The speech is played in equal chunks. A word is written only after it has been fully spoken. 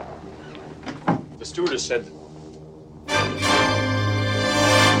The stewardess said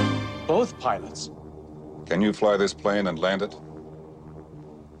both pilots. Can you fly this plane and land it?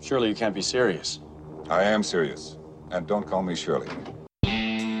 Surely you can't be serious. I am serious. And don't call me Shirley.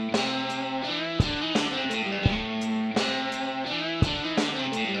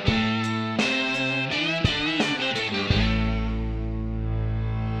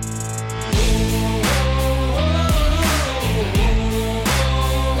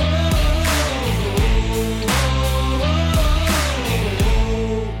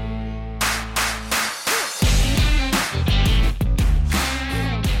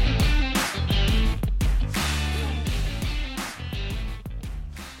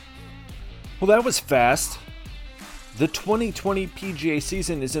 Well, that was fast. The 2020 PGA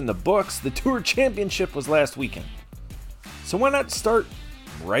season is in the books. The Tour Championship was last weekend. So why not start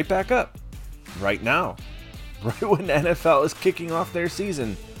right back up? Right now. Right when the NFL is kicking off their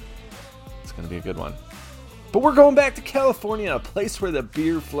season. It's going to be a good one. But we're going back to California, a place where the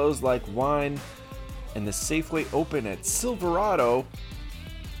beer flows like wine. And the Safeway Open at Silverado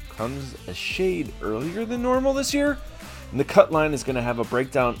comes a shade earlier than normal this year. And the Cut Line is going to have a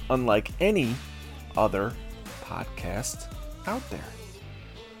breakdown unlike any other podcast out there.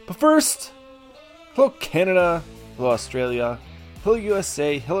 But first, hello Canada, hello Australia, hello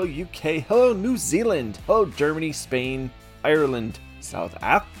USA, hello UK, hello New Zealand, hello Germany, Spain, Ireland, South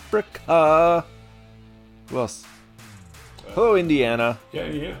Africa. Who else? Hello Indiana.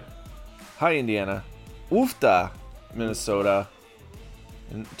 Yeah. Hi Indiana. Oofta, Minnesota.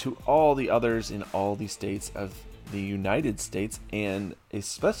 And to all the others in all the states of the United States, and a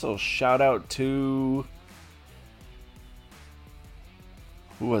special shout out to,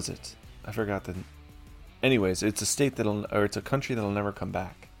 who was it? I forgot the. Anyways, it's a state it's a country that'll never come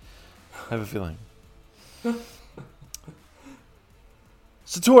back. I have a feeling.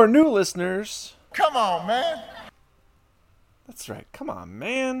 So to our new listeners, come on, man. That's right. Come on,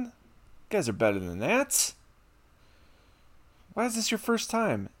 man. You guys are better than that. Why is this your first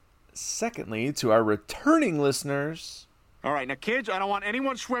time? Secondly, to our returning listeners. All right, now, kids, I don't want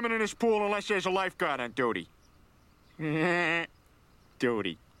anyone swimming in this pool unless there's a lifeguard on duty.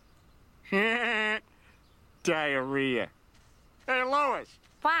 Duty. Diarrhea. Hey, Lois.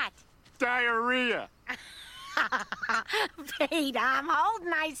 What? Diarrhea. Pete, I'm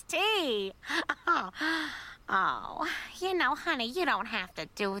holding iced tea. Oh, honey, you don't have to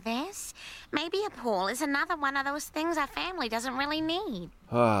do this. Maybe a pool is another one of those things our family doesn't really need.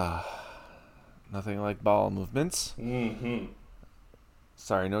 Nothing like bowel movements. Mm-hmm.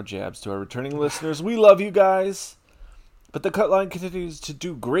 Sorry, no jabs to our returning listeners. We love you guys. But the Cut Line continues to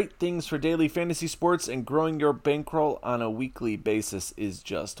do great things for daily fantasy sports, and growing your bankroll on a weekly basis is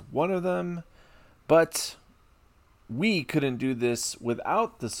just one of them. But we couldn't do this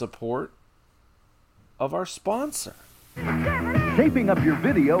without the support of our sponsor. Shaping up your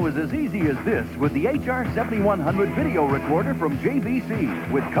video is as easy as this with the HR7100 video recorder from JVC.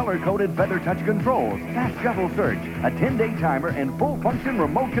 With color-coded feather touch controls, fast shuffle search, a 10-day timer, and full-function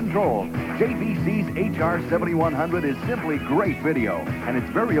remote control. JVC's HR7100 is simply great video, and its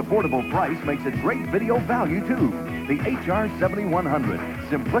very affordable price makes it great video value, too. The HR7100,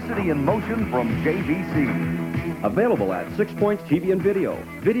 simplicity in motion from JVC. Available at 6 Points TV and Video,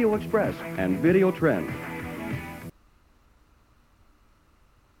 Video Express, and Video Trend.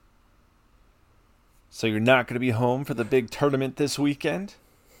 So you're not going to be home for the big tournament this weekend?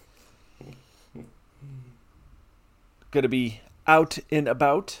 Going to be out and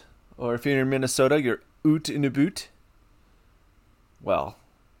about? Or if you're in Minnesota, you're oot and about? Well,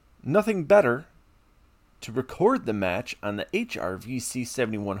 nothing better to record the match on the HRVC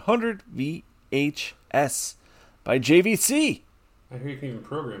 7100 VHS by JVC. I hear you can even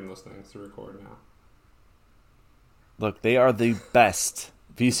program those things to record now. Look, they are the best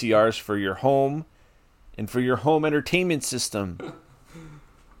VCRs for your home and for your home entertainment system.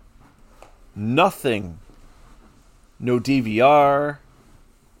 Nothing. No DVR.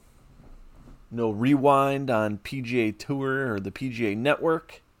 No rewind on PGA Tour or the PGA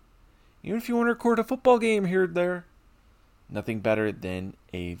Network. Even if you want to record a football game here or there, nothing better than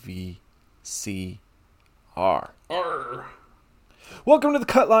a VCR. Arr. Welcome to the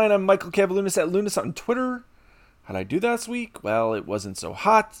Cut Line. I'm Michael Cavalunas at Lunas on Twitter. How'd I do this week? Well, it wasn't so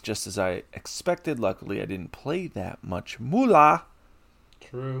hot, just as I expected. Luckily, I didn't play that much moolah.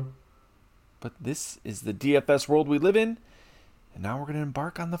 True. But this is the DFS world we live in, and now we're going to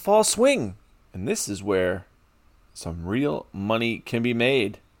embark on the fall swing. And this is where some real money can be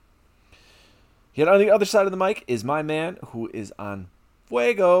made. Yet on the other side of the mic is my man who is on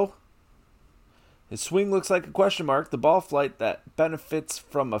fuego. His swing looks like a question mark. The ball flight that benefits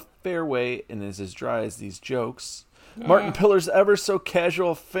from a fairway and is as dry as these jokes. Martin Pillar's ever so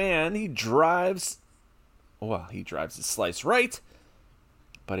casual fan. He drives his slice right,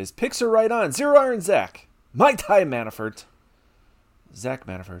 but his picks are right on. Zero Iron Zach. My Ty Manafort. Zach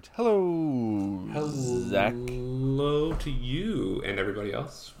Manafort. Hello, Zach. Hello to you and everybody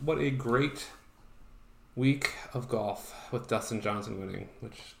else. What a great week of golf with Dustin Johnson winning,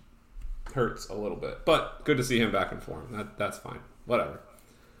 which hurts a little bit, but good to see him back in form. That's fine. Whatever.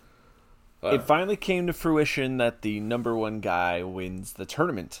 It finally came to fruition that the number one guy wins the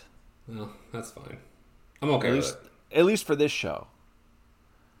tournament. Well, that's fine. I'm okay with it. At least for this show.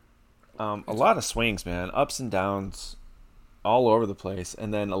 A lot of swings, man. Ups and downs all over the place.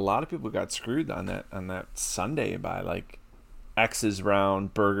 And then a lot of people got screwed on that Sunday by like X's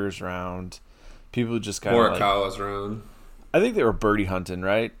round, Burgers round. People just kind of Morikawa's round. I think they were birdie hunting,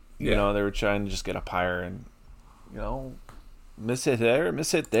 right? Yeah. You know, they were trying to just get up higher and, you know, miss it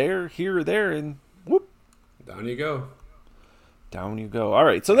there, here or there, and whoop. Down you go. Down you go. All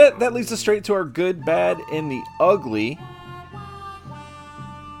right, so that leads us straight to our good, bad, and the ugly.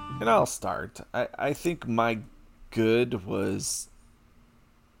 And I'll start. I think my good was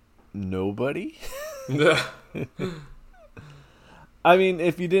nobody. I mean,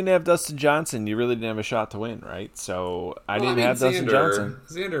 if you didn't have Dustin Johnson, you really didn't have a shot to win, right? So I didn't have Dustin Johnson.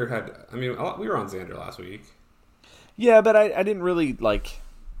 Xander had... I mean, we were on Xander last week. Yeah, but I didn't really, like,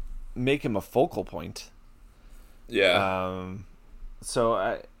 make him a focal point. Yeah. So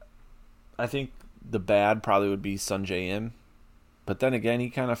I think the bad probably would be Sungjae Im. But then again, he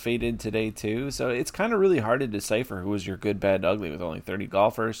kind of faded today, too. So it's kind of really hard to decipher who was your good, bad, ugly with only 30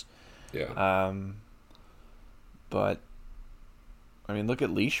 golfers. Yeah. But... I mean, look at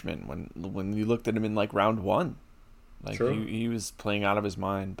Leishman when you looked at him in like round one, like he was playing out of his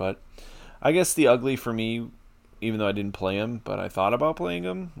mind. But I guess the ugly for me, even though I didn't play him, but I thought about playing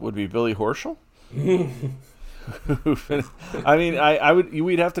him, would be Billy Horschel. I mean,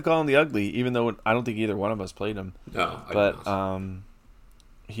 we'd have to call him the ugly, even though I don't think either one of us played him. No, but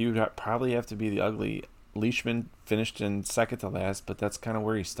he would probably have to be the ugly. Leishman finished in second to last, but that's kind of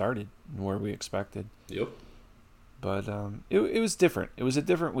where he started and where we expected. Yep. But it was different. It was a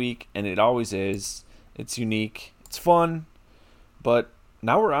different week, and it always is. It's unique. It's fun. But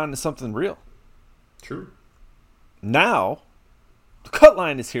now we're on to something real. True. Now, the Cut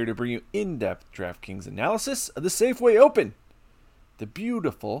Line is here to bring you in-depth Draftkings analysis of the Safeway Open. The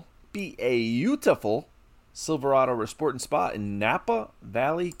beautiful Silverado Resort and Spa in Napa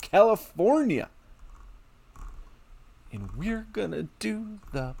Valley, California. And we're going to do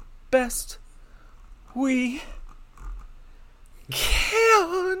the best we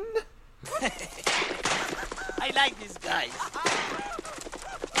can. I like these guys.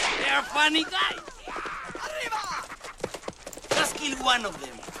 They're funny guys. Just kill one of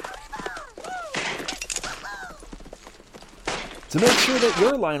them. To make sure that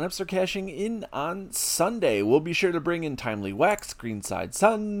your lineups are cashing in on Sunday, we'll be sure to bring in timely wax, greenside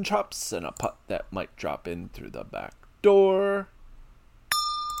sun chops, and a putt that might drop in through the back door.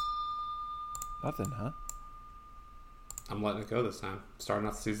 Nothing, huh? I'm letting it go this time. Starting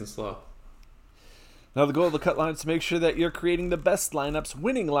off the season slow. Now the goal of the Cut Line is to make sure that you're creating the best lineups,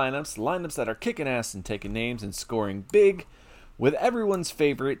 winning lineups that are kicking ass and taking names and scoring big, with everyone's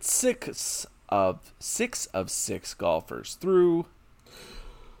favorite six of six golfers through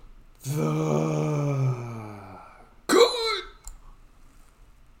the good.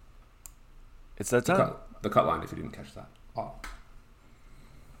 It's that time. The cut line, if you didn't catch that. Oh.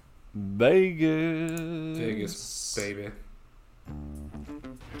 Vegas, baby.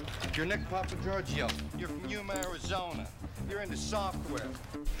 You're Nick Papagiorgio. You're from Yuma, Arizona. You're into software.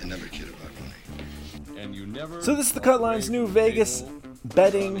 I never kid about money. And you never. So this is the Cut Line's new Vegas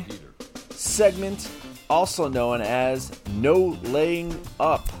betting segment, also known as No Laying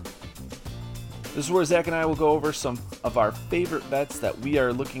Up. This is where Zach and I will go over some of our favorite bets that we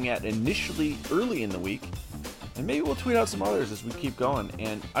are looking at initially early in the week. And maybe we'll tweet out some others as we keep going.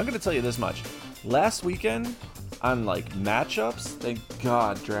 And I'm going to tell you this much. Last weekend, on like matchups, thank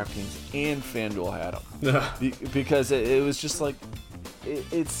God DraftKings and FanDuel had them. Because it was just like,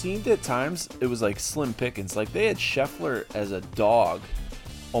 it seemed at times, it was like slim pickings. Like they had Scheffler as a dog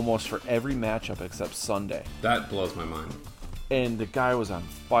almost for every matchup except Sunday. That blows my mind. And the guy was on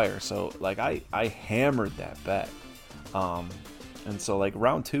fire. So like I hammered that bet. And so like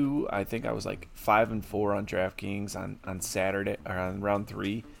round 2, I think I was like 5-4 on DraftKings on Saturday, or on round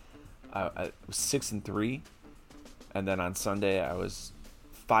 3. I was 6-3. And then on Sunday I was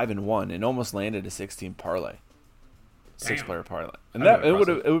 5-1 and almost landed a 16 parlay. 6-player parlay. And That's that it would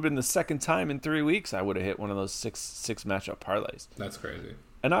impressive. have been the second time in 3 weeks I would have hit one of those six matchup parlays. That's crazy.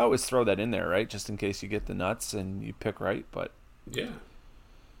 And I always throw that in there, right? Just in case you get the nuts and you pick right. But Yeah.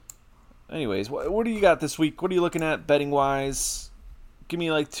 anyways, what do you got this week? What are you looking at betting wise? Give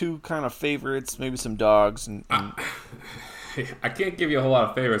me like 2 kind of favorites, maybe some dogs. And I can't give you a whole lot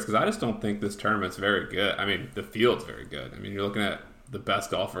of favorites because I just don't think this tournament's very good. I mean, the field's very good. I mean, you're looking at the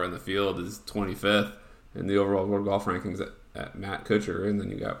best golfer in the field is 25th in the overall world golf rankings at Matt Kuchar, and then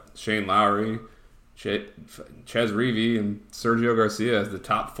you got Shane Lowry, Ches Reavie, and Sergio Garcia as the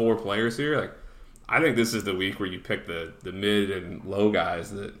top 4 players here. Like, I think this is the week where you pick the mid and low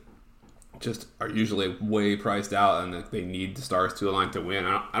guys that just are usually way priced out and that they need the stars to align to win.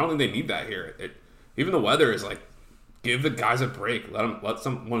 I don't think they need that here. Even the weather is like, give the guys a break. Let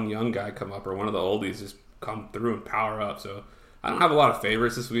one young guy come up or one of the oldies just come through and power up. So I don't have a lot of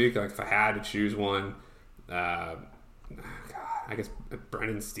favorites this week. Like if I had to choose one, I guess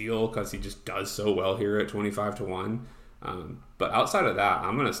Brendan Steele because he just does so well here at 25-1. But outside of that,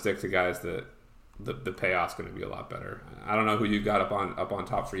 I'm going to stick to guys that the payoff's going to be a lot better. I don't know who you've got up on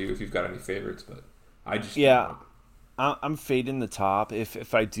top for you if you've got any favorites, but I just I'm fading the top.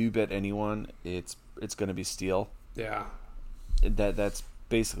 If I do bet anyone, it's going to be Steele. Yeah, that's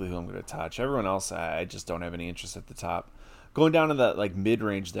basically who I'm going to touch. Everyone else, I just don't have any interest at the top. Going down to that like mid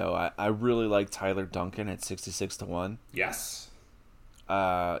range though, I really like Tyler Duncan at 66-1. Yes.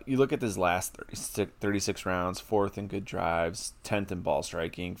 You look at his last 36 rounds, 4th in good drives, 10th in ball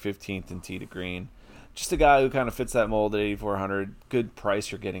striking, 15th in tee to green. Just a guy who kind of fits that mold at 8,400. Good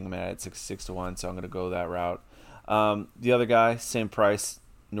price you're getting him at 66-1, so I'm going to go that route. The other guy, same price,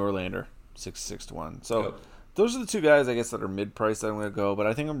 Norlander, 66-1. So Yep. Those are the 2 guys I guess that are mid price that I'm going to go. But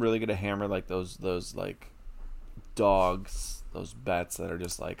I think I'm really going to hammer like those like dogs, those bets that are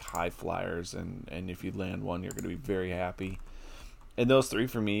just like high flyers, and if you land one, you're going to be very happy. And those 3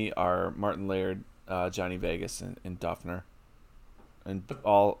 for me are Martin Laird, Johnny Vegas, and Duffner. And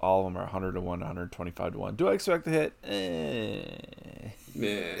all of them are 100-1, 125-1. Do I expect to hit? It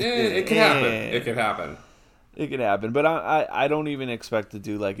can happen. It can happen. It could happen, but I don't even expect to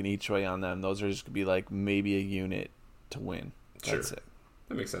do like an each way on them. Those are just going to be like maybe a unit to win. That's Sure. it.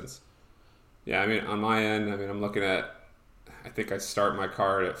 That makes sense. Yeah, I mean, on my end, I'm looking at, I think I start my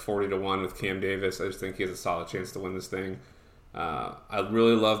card at 40-1 with Cam Davis. I just think he has a solid chance to win this thing. I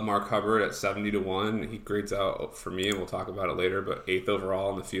really love Mark Hubbard at 70-1. He grades out for me, and we'll talk about it later, but 8th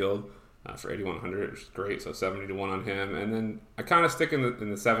overall in the field for 8,100, which is great. So 70-1 on him. And then I kind of stick in the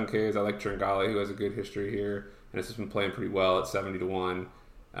 7Ks. I like Tringali, who has a good history here, and has just been playing pretty well at 70-1.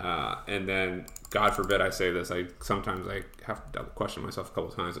 And then, God forbid I say this, sometimes I have to double question myself a couple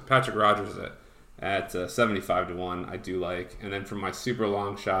of times. But Patrick Rogers at 75-1, I do like. And then for my super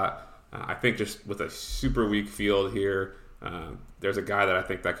long shot, I think just with a super weak field here, there's a guy that I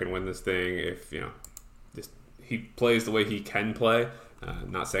think that can win this thing if he plays the way he can play.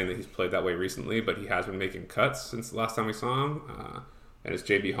 Not saying that he's played that way recently, but he has been making cuts since the last time we saw him. And it's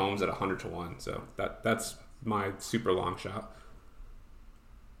JB Holmes at 100-1. So that's my super long shot.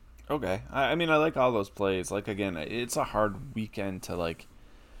 Okay. I mean, I like all those plays. Like, again, it's a hard weekend to, like,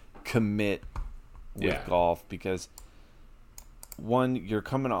 commit with golf because, one, you're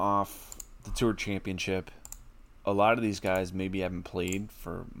coming off the Tour Championship. A lot of these guys maybe haven't played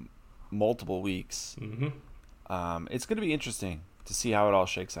for multiple weeks. Mm-hmm. It's going to be interesting to see how it all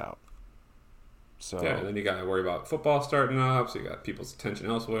shakes out. So yeah, and then you got to worry about football starting up, so you got people's attention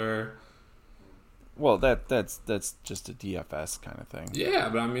elsewhere. Well, that's just a DFS kind of thing. Yeah,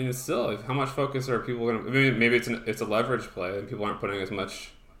 but I mean, it's still how much focus are people going to? Maybe it's a leverage play, and people aren't putting as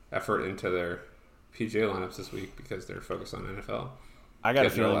much effort into their PGA lineups this week because they're focused on NFL. I got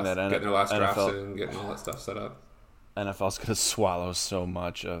a feeling that getting their last drafts NFL, in, getting all that stuff set up. NFL's going to swallow so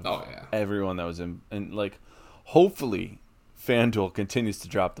much of yeah. everyone that was in, and like, hopefully, FanDuel continues to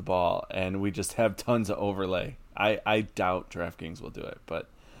drop the ball, and we just have tons of overlay. I doubt Draftkings will do it, but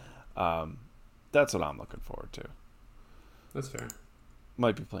that's what I'm looking forward to. That's fair.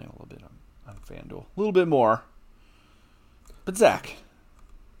 Might be playing a little bit on FanDuel. A little bit more. But Zach,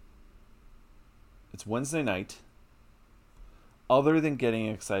 it's Wednesday night. Other than getting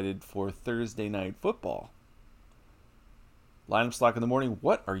excited for Thursday night football, lineup stock in the morning,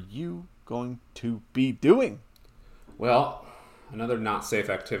 what are you going to be doing? Well, another not safe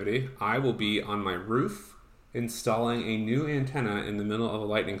activity. I will be on my roof installing a new antenna in the middle of a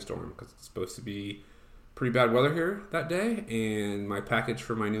lightning storm because it's supposed to be pretty bad weather here that day, and my package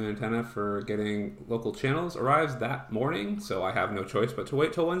for my new antenna for getting local channels arrives that morning, so I have no choice but to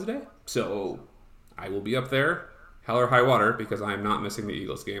wait till Wednesday. So I will be up there, hell or high water, because I am not missing the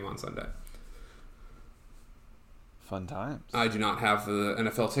Eagles game on Sunday. Fun times. I do not have the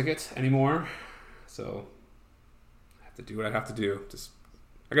NFL ticket anymore, so I have to do what I have to do.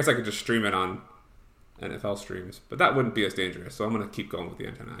 I guess I could just stream it on NFL streams, but that wouldn't be as dangerous, so I'm going to keep going with the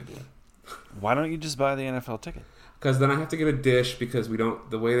antenna idea. Why don't you just buy the NFL ticket? Because then I have to get a dish, because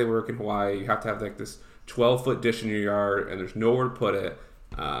the way they work in Hawaii, you have to have like this 12-foot dish in your yard, and there's nowhere to put it.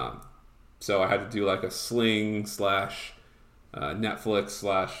 So I had to do like a Sling / Netflix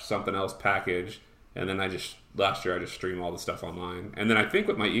 / something else package, and then last year I just streamed all the stuff online. And then I think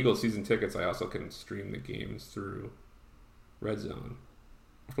with my Eagles season tickets, I also can stream the games through Red Zone.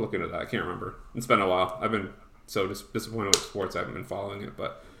 I have to look into that. I can't remember. It's been a while. I've been so disappointed with sports. I haven't been following it,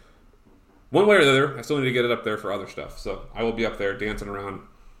 but one way or the other, I still need to get it up there for other stuff. So I will be up there dancing around,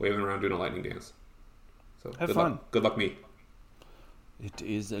 waving around, doing a lightning dance. So have fun. Good luck me. It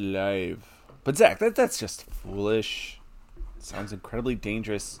is alive. But Zach, that's just foolish. It sounds incredibly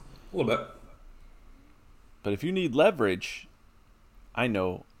dangerous. A little bit. But if you need leverage, I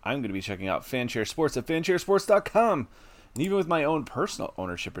know I'm going to be checking out Fanshare Sports at fansharesports.com. And even with my own personal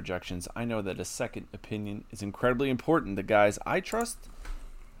ownership projections, I know that a second opinion is incredibly important. The guys I trust,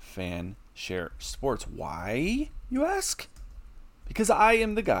 Fanshare Sports. Why, you ask? Because I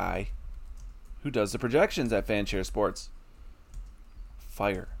am the guy who does the projections at Fanshare Sports.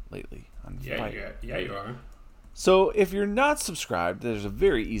 Fire lately. On fire. Yeah, you are. So if you're not subscribed, there's a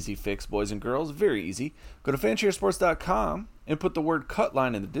very easy fix, boys and girls. Very easy. Go to fansharesports.com and put the word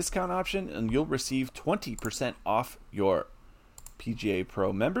Cutline in the discount option, and you'll receive 20% off your PGA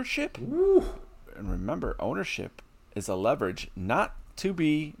Pro membership. Woo. And remember, ownership is a leverage not to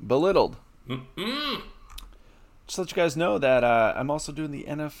be belittled. Just let you guys know that I'm also doing the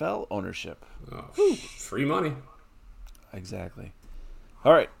NFL ownership. Oh, free money. Exactly.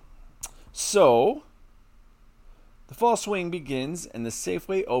 All right. So the fall swing begins, and the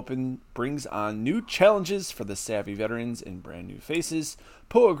Safeway Open brings on new challenges for the savvy veterans and brand new faces.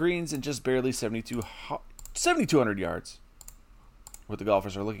 POA greens and just barely 7,200 yards. What the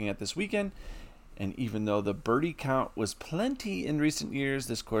golfers are looking at this weekend. And even though the birdie count was plenty in recent years,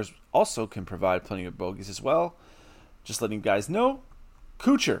 this course also can provide plenty of bogeys as well. Just letting you guys know,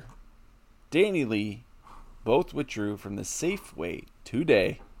 Kuchar, Danny Lee, both withdrew from the Safeway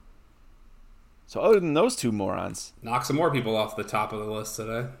today. So other than those two morons, knock some more people off the top of the list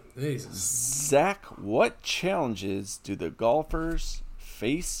today. Jesus. Zach, what challenges do the golfers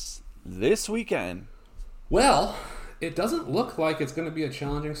face this weekend? Well, it doesn't look like it's going to be a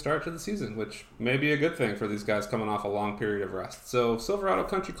challenging start to the season, which may be a good thing for these guys coming off a long period of rest. So Silverado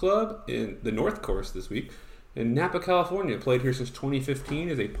Country Club in the North Course this week in Napa, California, played here since 2015,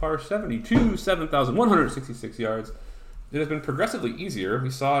 is a par 72, 7,166 yards. It has been progressively easier. We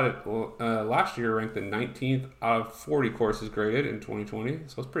saw it last year, ranked the 19th out of 40 courses graded in 2020,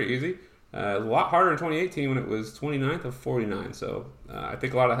 so it's pretty easy. A lot harder in 2018 when it was 29th of 49. So I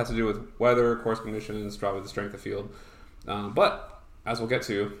think a lot of that has to do with weather, course conditions, probably the strength of field. But as we'll get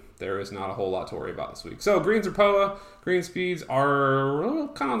to, there is not a whole lot to worry about this week. So greens are POA. Green speeds are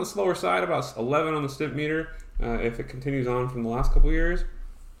kind of on the slower side, about 11 on the stimp meter if it continues on from the last couple years.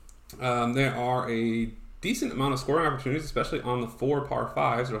 There are a decent amount of scoring opportunities, especially on the 4 par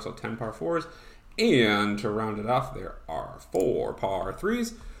 5s. There are also 10 par 4s. And to round it off, there are 4 par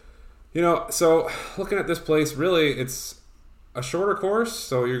 3s. So looking at this place, really, it's a shorter course.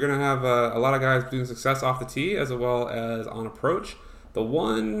 So you're going to have a lot of guys doing success off the tee as well as on approach. The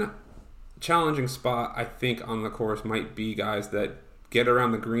one challenging spot, I think, on the course might be guys that get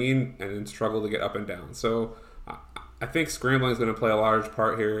around the green and then struggle to get up and down. So I think scrambling is going to play a large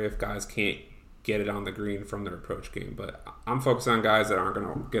part here if guys can't get it on the green from their approach game. But I'm focused on guys that aren't going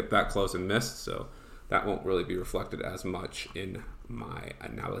to get that close and miss, so that won't really be reflected as much in my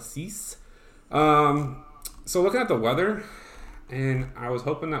analysis. So looking at the weather, and I was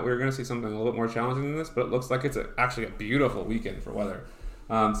hoping that we were going to see something a little bit more challenging than this, but it looks like it's actually a beautiful weekend for weather.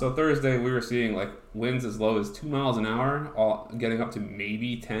 So Thursday we were seeing like winds as low as 2 miles an hour, all getting up to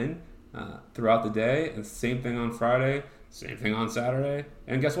maybe 10 throughout the day, and same thing on Friday. Same thing on Saturday.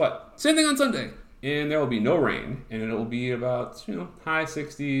 And guess what? Same thing on Sunday. And there will be no rain. And it will be about, high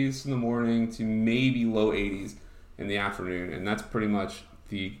 60s in the morning to maybe low 80s in the afternoon. And that's pretty much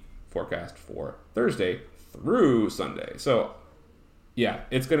the forecast for Thursday through Sunday. So, yeah,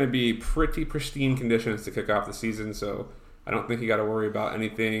 it's going to be pretty pristine conditions to kick off the season. So I don't think you got to worry about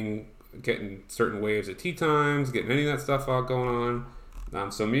anything, getting certain waves at tee times, getting any of that stuff all going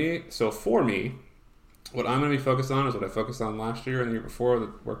on. So for me, what I'm going to be focused on is what I focused on last year and the year before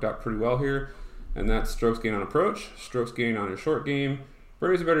that worked out pretty well here, and that's strokes gained on approach, strokes gained on your short game,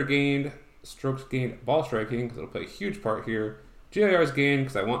 birdies are better gained, strokes gained ball striking, because it'll play a huge part here, GIRs gained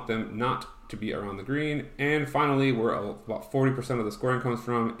because I want them not to be around the green. And finally, where about 40% of the scoring comes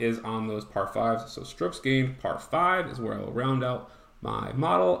from is on those par 5s. So strokes gained, par 5 is where I'll round out my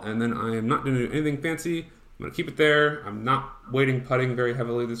model. And then I am not going to do anything fancy. I'm going to keep it there. I'm not weighting putting very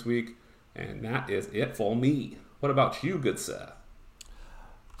heavily this week. And that is it for me. What about you, good Seth?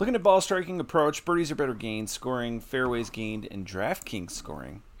 Looking at ball striking approach, birdies are better gained, scoring, fairways gained, and Draftkings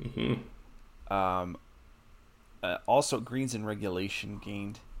scoring. Mm-hmm. Also, greens in regulation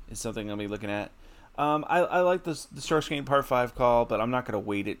gained is something I'll be looking at. I like the strokes gained par 5 call, but I'm not going to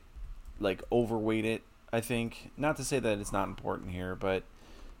weight it, like overweight it, I think. Not to say that it's not important here, but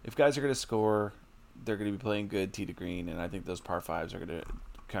if guys are going to score, they're going to be playing good tee to green, and I think those par 5s are going to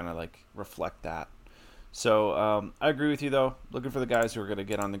kind of like reflect that. So I agree with you, though. Looking for the guys who are going to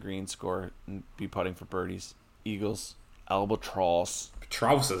get on the green, score, and be putting for birdies. Eagles, albatross.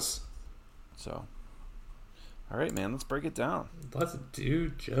 Trosses. So, all right, man, let's break it down. Let's do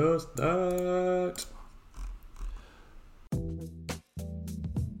just that.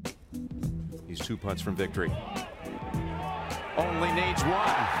 He's 2 putts from victory. Only needs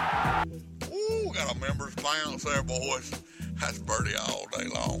one. Ooh, got a members bounce there, boys. That's birdie all day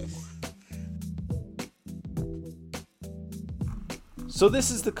long. So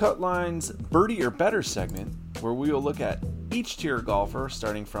this is the Cut Lines Birdie or Better segment, where we will look at each tier golfer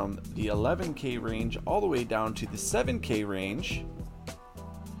starting from the 11K range all the way down to the 7K range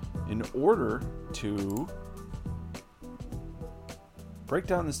in order to break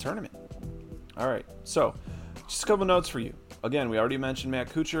down this tournament. All right, so just a couple notes for you. Again, we already mentioned Matt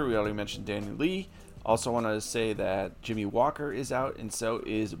Kuchar. We already mentioned Daniel Lee. Also want to say that Jimmy Walker is out, and so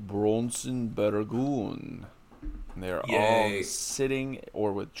is Bronson Bergun. They're all sitting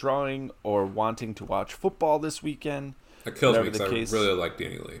or withdrawing or wanting to watch football this weekend. That kills me because I really like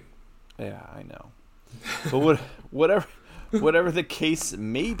Danny Lee. Yeah, I know. But whatever the case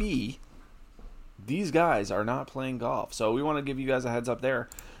may be, these guys are not playing golf. So we want to give you guys a heads up there.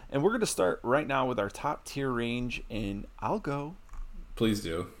 And we're going to start right now with our top tier range, and I'll go. Please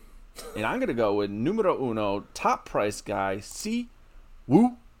do. And I'm going to go with numero uno, top price guy, Si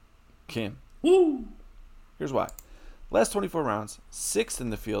Woo Kim. Woo! Here's why. Last 24 rounds, 6th in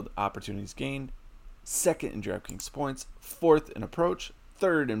the field opportunities gained, 2nd in Draftkings points, 4th in approach,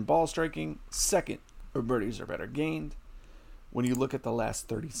 3rd in ball striking, 2nd or birdies are better gained. When you look at the last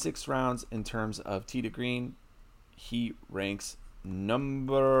 36 rounds in terms of tee to green, he ranks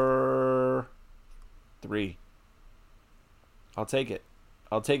number 3. I'll take it,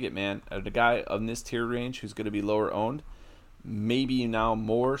 man. The guy on this tier range who's going to be lower owned, maybe now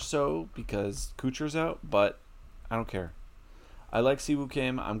more so because Kuchar's out, but I don't care. I like Siwoo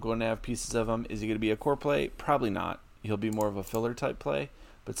Kim. I'm going to have pieces of him. Is he going to be a core play? Probably not. He'll be more of a filler type play,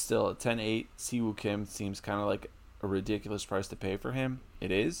 but still at 10-8, Siwoo Kim seems kind of like a ridiculous price to pay for him.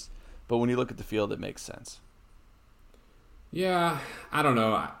 It is, but when you look at the field, it makes sense. Yeah, I don't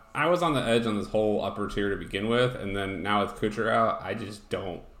know. I was on the edge on this whole upper tier to begin with, and then now with Kuchar out, I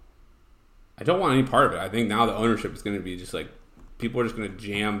don't want any part of it. I think now the ownership is going to be just like, people are just going to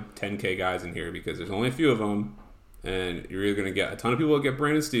jam 10K guys in here because there's only a few of them, and you're either going to get a ton of people that get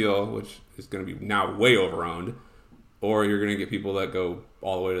Brandon Steele, which is going to be now way overowned, or you're going to get people that go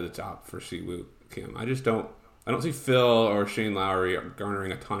all the way to the top for Siwoo Kim. I don't see Phil or Shane Lowry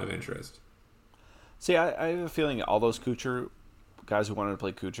garnering a ton of interest. See, I have a feeling all those Kuchar guys who wanted to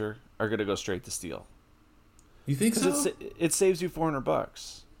play Kuchar are going to go straight to Steele. You think so? It saves you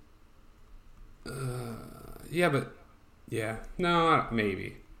 $400. Yeah, no,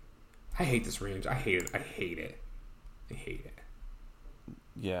 maybe. I hate this range. I hate it.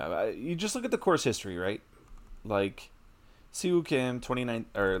 Yeah, you just look at the course history, right? Like, Siwoo Kim, 29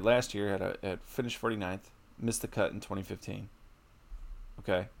 or last year had finished 49th, missed the cut in 2015.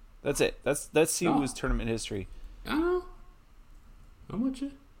 Okay, that's it. That's Siwoo's tournament history. I don't know. I'm with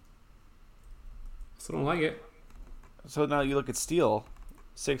you. Still don't like it. So now you look at Steele,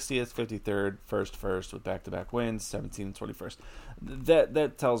 60th, 53rd, first with back-to-back wins, 17th and 21st.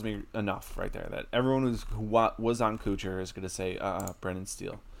 That tells me enough right there. That everyone who was on Kuchar is going to say, Brendan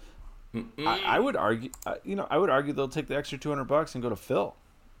Steele. I would argue, they'll take the extra $200 and go to Phil.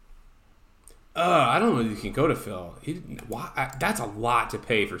 I don't know if you can go to Phil. That's a lot to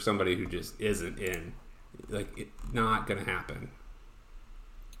pay for somebody who just isn't in. Like, it's not going to happen.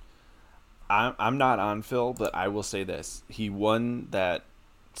 I'm not on Phil, but I will say this. He won that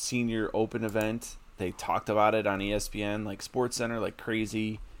Senior Open event. They talked about it on ESPN, like SportsCenter, like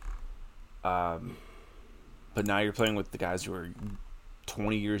crazy. But now you're playing with the guys who are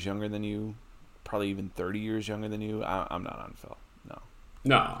 20 years younger than you, probably even 30 years younger than you. I'm not on Phil.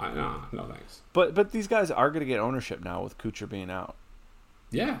 No, thanks. But these guys are going to get ownership now with Kuchar being out.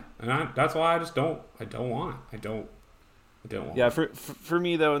 Yeah, and that's why I just don't. I don't want it. I don't want. Yeah, it. for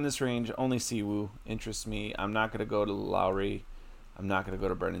me though, in this range, only Preivew interests me. I'm not gonna go to Lowry. I'm not gonna go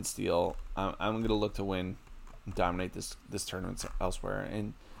to Brendan Steele. I'm gonna look to win, and dominate this tournament elsewhere,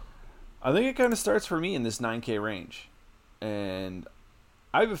 and I think it kind of starts for me in this 9K range, and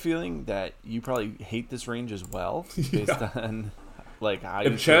I have a feeling that you probably hate this range as well, based on like how.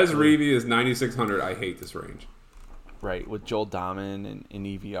 If Ches Reavie is 9,600, I hate this range. Right, with Joel Dahmen and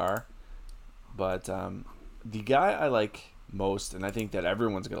EVR. But the guy I like most, and I think that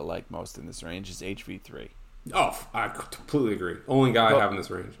everyone's going to like most in this range, is HV3. Oh, I completely agree. Only guy I have in this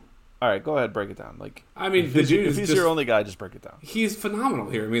range. All right, go ahead, break it down. Like, I mean, if he's your only guy, just break it down. He's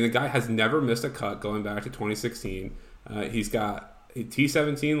phenomenal here. I mean, the guy has never missed a cut going back to 2016. He's got a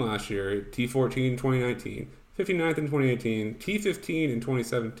T17 last year, T14 in 2019, 59th in 2018, T15 in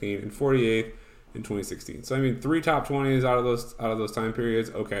 2017, and 48th in 2016. So I mean, 3 top 20s out of those time periods.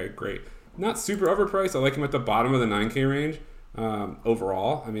 Okay, great. Not super overpriced. I like him at the bottom of the 9K range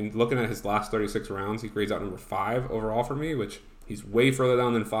overall. I mean, looking at his last 36 rounds, he grades out number 5 overall for me, which he's way further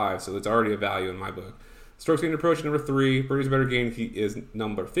down than 5, so it's already a value in my book. Strokes gained approach number 3. Birdies better gain, he is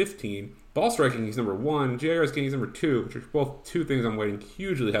number 15. Ball striking, he's number 1. GIRS gain, he's number 2, which are both 2 things I'm weighting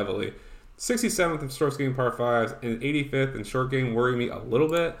hugely heavily. 67th in strokes gained par 5s and 85th in short game worry me a little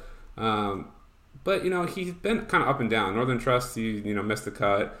bit. But, he's been kind of up and down. Northern Trust, he, missed the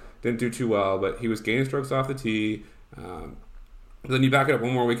cut. Didn't do too well, but he was gaining strokes off the tee. Then you back it up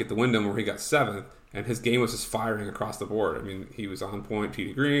one more week at the Wyndham where he got 7th, and his game was just firing across the board. I mean, he was on point, tee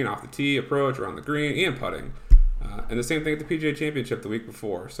to green, off the tee, approach, around the green, and putting. And the same thing at the PGA Championship the week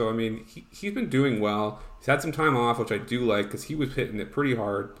before. So, I mean, he's been doing well. He's had some time off, which I do like, because he was hitting it pretty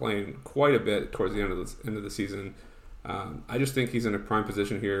hard, playing quite a bit towards the end of the season. I just think he's in a prime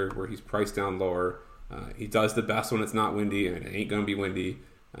position here where he's priced down lower. He does the best when it's not windy, and it ain't going to be windy.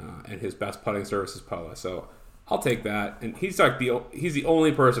 And his best putting service is POA. So I'll take that. And he's the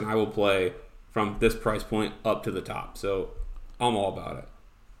only person I will play from this price point up to the top. So I'm all about it.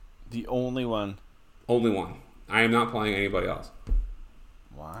 The only one? Only one. I am not playing anybody else.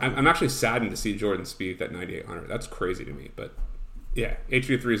 Wow. I'm actually saddened to see Jordan Spieth at 9,800. That's crazy to me. But yeah,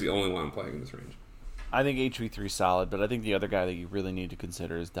 HV3 is the only one I'm playing in this range. I think HV3 is solid, but I think the other guy that you really need to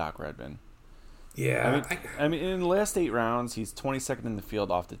consider is Doc Redman. Yeah. I mean, in the last 8 rounds, he's 22nd in the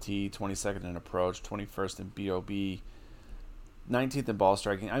field off the tee, 22nd in approach, 21st in BOB, 19th in ball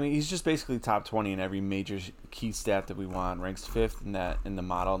striking. I mean, he's just basically top 20 in every major key stat that we want. Ranks 5th in the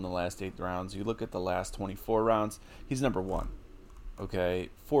model in the last 8 rounds. You look at the last 24 rounds, he's number 1. Okay,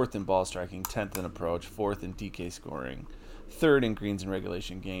 4th in ball striking, 10th in approach, 4th in DK scoring, 3rd in greens and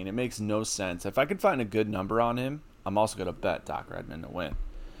regulation gain. It makes no sense. If I could find a good number on him, I'm also going to bet Doc Redman to win.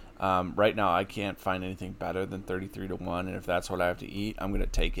 Right now, I can't find anything better than 33 to 1, and if that's what I have to eat, I'm going to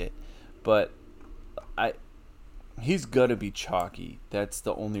take it. But he's going to be chalky. That's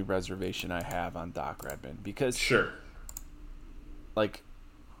the only reservation I have on Doc Redman. Because, sure, like,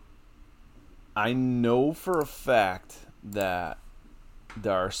 I know for a fact that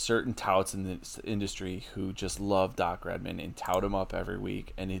there are certain touts in this industry who just love Doc Redman and tout him up every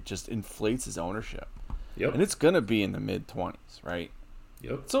week, and it just inflates his ownership. Yep. And it's going to be in the mid-20s, right?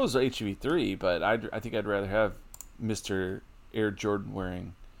 Yep. So is HV3, but I think I'd rather have Mr. Air Jordan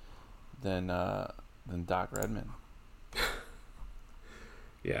wearing than Doc Redman.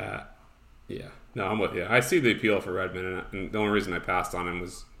 Yeah. No, I'm with you. I see the appeal for Redman, and the only reason I passed on him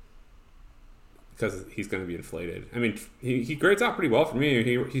was because he's going to be inflated. I mean, he grades out pretty well for me.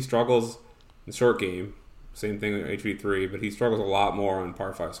 He struggles in short game. Same thing with HV3, but he struggles a lot more on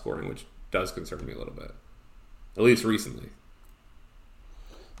par 5 scoring, which does concern me a little bit. At least recently.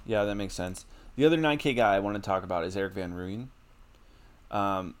 Yeah, that makes sense. The other 9K guy I want to talk about is Eric Van Rooyen.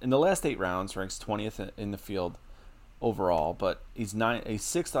 In the last 8 rounds, ranks 20th in the field overall, but he's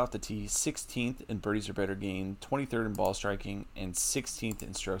 6th off the tee, 16th in birdies or better gain, 23rd in ball striking, and 16th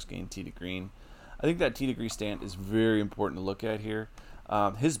in strokes gained tee to green. I think that tee to green stand is very important to look at here.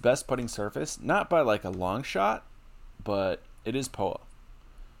 His best putting surface, not by like a long shot, but it is POA.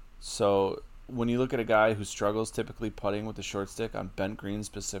 So when you look at a guy who struggles typically putting with the short stick on bent greens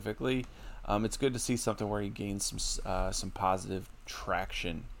specifically, it's good to see something where he gains some positive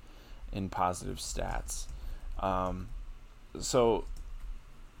traction in positive stats. So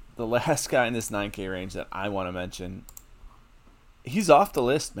the last guy in this 9K range that I want to mention, he's off the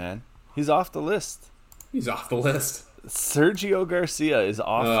list, man. He's off the list. He's off the list. Sergio Garcia is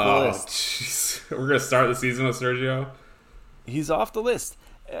off the list. Jeez. We're going to start the season with Sergio? He's off the list.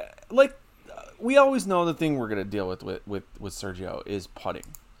 We always know the thing we're going to deal with Sergio is putting,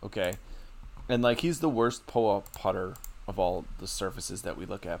 okay? And, he's the worst POA putter of all the surfaces that we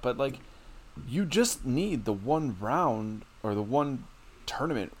look at. But, like, you just need the one round or the one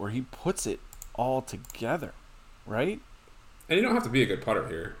tournament where he puts it all together, right? And you don't have to be a good putter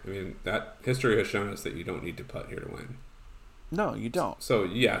here. I mean, that history has shown us that you don't need to putt here to win. No, you don't. So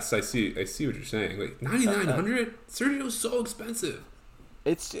yes, I see what you're saying. Like 9,900, Sergio's so expensive.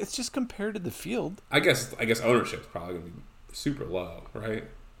 It's just compared to the field. I guess ownership's probably gonna be super low, right?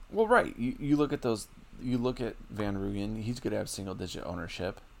 Well, right. You look at those. You look at Van Rugen. He's going to have single digit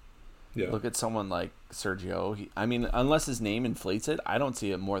ownership. Yeah. Look at someone like Sergio. I mean, unless his name inflates it, I don't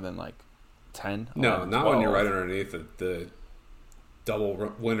see it more than like 10. No, 11, not 12. when you're right underneath the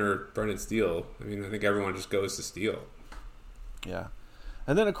double winner Brendan Steele. I mean, I think everyone just goes to Steele. Yeah.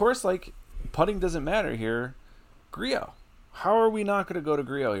 And then, of course, like, putting doesn't matter here. Grillo. How are we not going to go to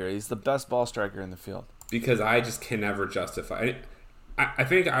Grillo here? He's the best ball striker in the field. Because I just can never justify it. I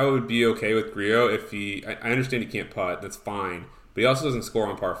think I would be okay with Grillo if he... I understand he can't putt. That's fine. But he also doesn't score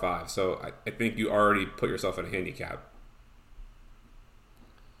on par 5. So I think you already put yourself in a handicap.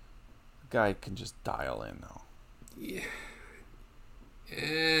 The guy can just dial in, though. Yeah.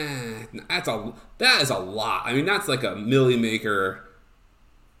 That is a lot. I mean, that's like a milli maker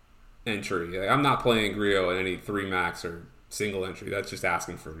entry. Like, I'm not playing Grillo in any 3 max or single entry. That's just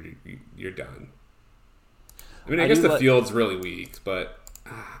asking for you're done. I mean, I guess the field's really weak, but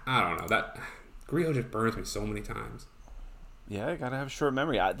I don't know. That Grillo just burns me so many times. Yeah, I gotta have short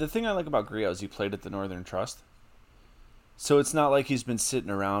memory. The thing I like about Grillo is he played at the Northern Trust, so it's not like he's been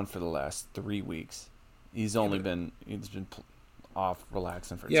sitting around for the last 3 weeks. He's been off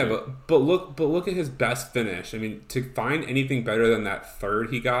relaxing for 2. Yeah, but look at his best finish. I mean, to find anything better than that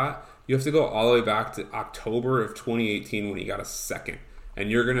third he got, you have to go all the way back to October of 2018 when he got a second, and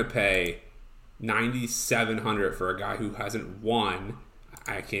you're gonna pay $9,700 for a guy who hasn't won.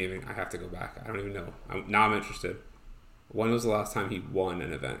 I can't even. I have to go back. I don't even know. Now I'm interested. When was the last time he won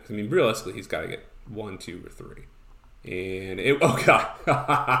an event? I mean, realistically, he's got to get 1, 2, or 3. And it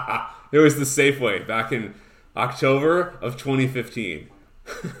was the Safeway back in October of 2015.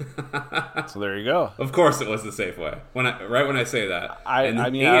 So there you go. Of course, it was the Safeway. When I say that,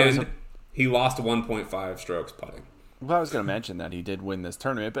 he lost 1.5 strokes putting. Well, I was going to mention that he did win this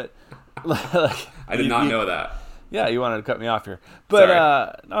tournament, but like, I did not know that. Yeah, you wanted to cut me off here, but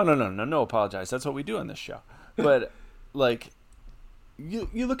Sorry. no, apologize. That's what we do on this show. But like, you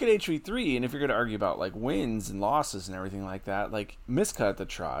look at HV3, and if you're going to argue about like wins and losses and everything like that, like miscut at the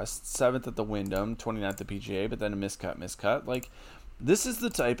Trust, 7th at the Wyndham, 29th at the PGA, but then a miscut. Like, this is the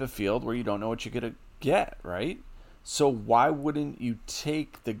type of field where you don't know what you're going to get, right? So why wouldn't you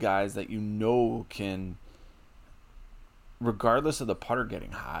take the guys that you know can, regardless of the putter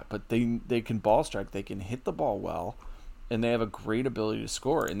getting hot, but they can ball strike, they can hit the ball well, and they have a great ability to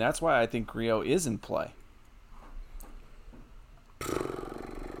score, and that's why I think Grillo is in play.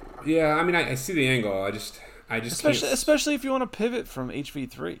 Yeah, I mean, I see the angle. I just especially if you want to pivot from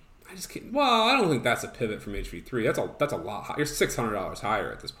HV3. I just can't. Well, I don't think that's a pivot from HV3. That's a lot higher. You're $600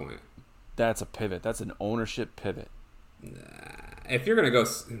 higher at this point. That's a pivot. That's an ownership pivot. If you're gonna go,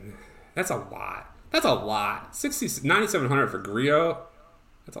 that's a lot. That's a lot. $9,700 for Grillo.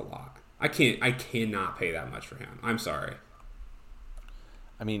 That's a lot. I cannot pay that much for him. I'm sorry.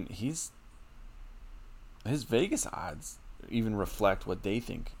 I mean, his Vegas odds even reflect what they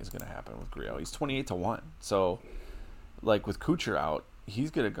think is going to happen with Grillo. He's 28-1. So, like, with Kuchar out,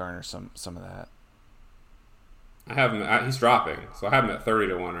 he's going to garner some of that. I have him. He's dropping, so I have him at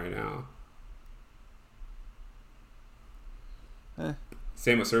 30-1 right now.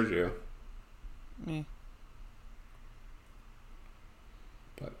 Same with Sergio. Me.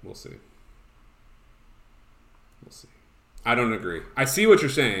 But we'll see. I don't agree. I see what you're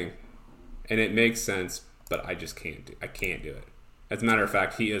saying, and it makes sense, but I just can't do it. As a matter of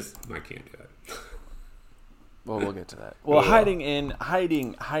fact, I can't do it. Well, we'll get to that. Well, hiding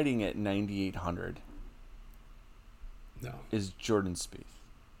at 9,800. No. Is Jordan Spieth.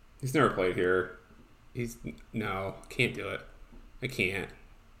 He's never played here. Can't do it. I can't.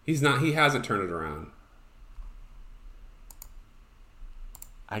 He hasn't turned it around.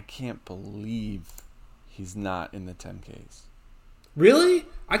 I can't believe he's not in the 10Ks. Really?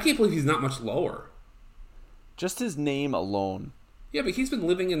 I can't believe he's not much lower. Just his name alone. Yeah, but he's been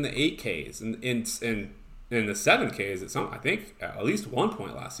living in the 8Ks and in the 7Ks I think at least one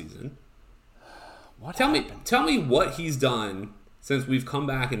point last season. Tell me what he's done since we've come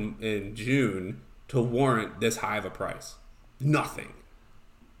back in June to warrant this high of a price. Nothing.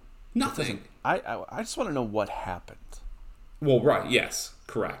 I just want to know what happened. Well, right, yes,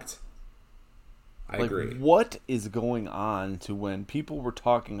 correct. I agree. What is going on to when people were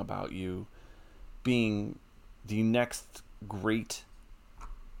talking about you being the next great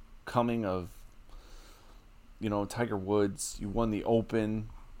coming of, Tiger Woods. You won the Open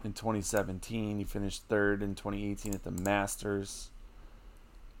in 2017. You finished third in 2018 at the Masters.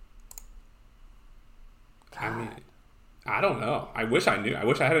 God. I mean, I don't know. I wish I knew. I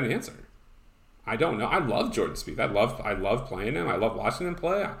wish I had an answer. I don't know. I love Jordan Spieth. I love playing him. I love watching him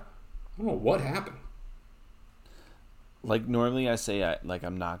play. I don't know what happened. Like, normally I say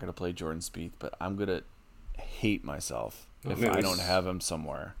I'm not going to play Jordan Spieth, but I'm going to hate myself if I don't have him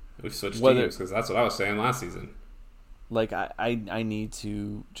somewhere. We switched teams because that's what I was saying last season. Like, I need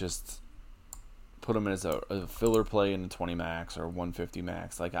to just put him as a filler play in the 20 max or 150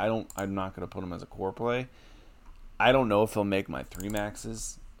 max. Like, I'm not going to put him as a core play. I don't know if he'll make my 3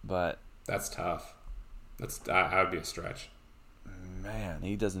 maxes, but that's tough. That would be a stretch. Man,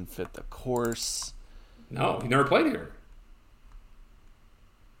 he doesn't fit the course. No, he never played here.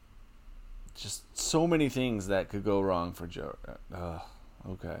 Just so many things that could go wrong for Joe.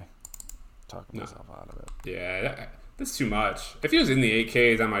 Okay. Talking myself out of it. Yeah, that's too much. If he was in the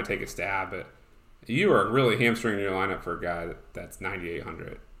 8Ks, I might take a stab, but you are really hamstringing your lineup for a guy that's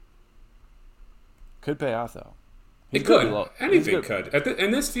 9,800. Could pay off, though. It could. Anything could.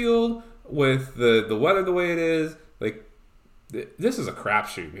 In this field, with the weather the way it is, like, this is a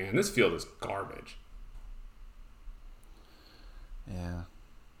crapshoot, man. This field is garbage. Yeah.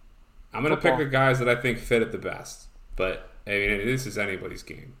 I'm going to pick the guys that I think fit it the best. But, I mean, this is anybody's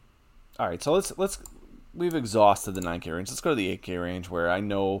game. All right, so we've exhausted the 9K range. Let's go to the 8K range, where I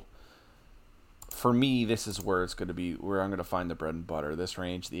know, for me, this is where it's going to be, where I'm going to find the bread and butter. This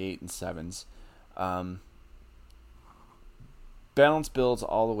range, the 8 and 7s. Balanced builds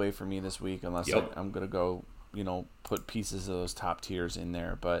all the way for me this week, unless I'm going to go, put pieces of those top tiers in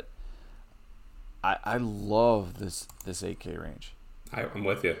there. But I love this 8K range. I'm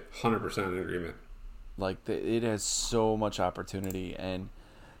with you, 100% in agreement. Like, it has so much opportunity, and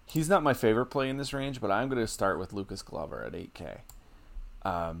he's not my favorite play in this range, but I'm going to start with Lucas Glover at 8K.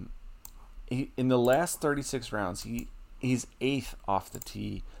 In the last 36 rounds, he's 8th off the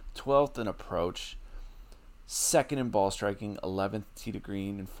tee, 12th in approach, 2nd in ball striking, 11th tee to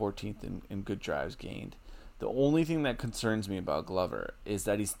green, and 14th in good drives gained. The only thing that concerns me about Glover is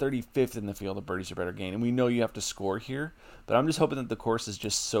that he's 35th in the field of birdies or better gain, and we know you have to score here, but I'm just hoping that the course is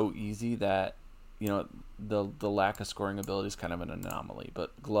just so easy that the lack of scoring ability is kind of an anomaly.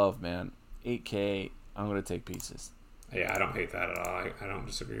 But Glove, man, 8K, I'm going to take pieces. Yeah, I don't hate that at all. I don't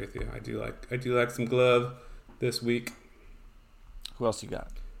disagree with you. I do like some Glove this week. Who else you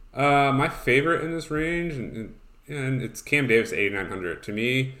got? My favorite in this range, and it's Cam Davis, 8,900. To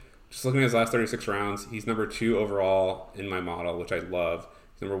me, just looking at his last 36 rounds, he's number 2 overall in my model, which I love.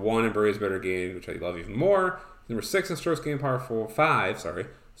 He's number 1 in birdies better gain, which I love even more. He's number 6 in strokes gained par 5,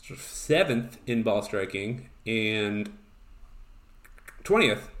 7th in ball striking, and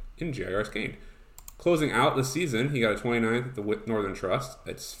 20th in GIRs gained. Closing out the season, he got a 29th at the Northern Trust,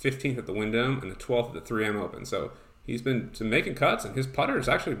 it's 15th at the Wyndham, and the 12th at the 3M Open. So he's been making cuts, and his putter has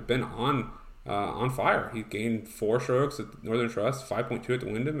actually been on fire. He gained 4 strokes at the Northern Trust, 5.2 at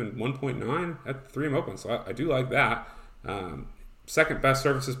the Wyndham, and 1.9 at the 3M Open. So I do like that. Second best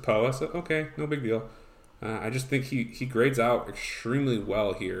service is POA, so okay, no big deal. I just think he grades out extremely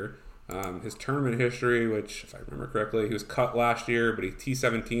well here. His tournament history, which, if I remember correctly, he was cut last year, but he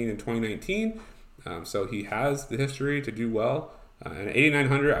T17 in 2019. So he has the history to do well. And at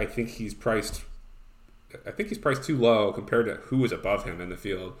 8,900, I think he's priced too low compared to who is above him in the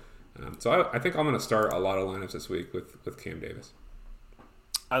field. So I think I'm going to start a lot of lineups this week with Cam Davis.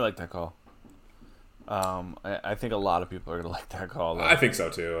 I like that call. I think a lot of people are going to like that call, though. I think so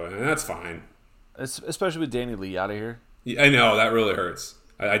too, and that's fine. Especially with Danny Lee out of here. Yeah, I know, that really hurts.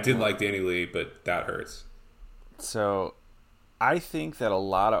 I did like Danny Lee, but that hurts. So I think that a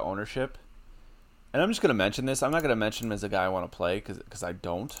lot of ownership, and I'm just going to mention this. I'm not going to mention him as a guy I want to play because I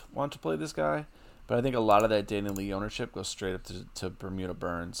don't want to play this guy. But I think a lot of that Danny Lee ownership goes straight up to Bermuda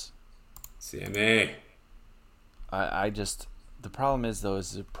Burns. CMA. The problem is, though,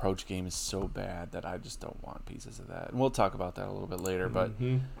 is his approach game is so bad that I just don't want pieces of that. And we'll talk about that a little bit later.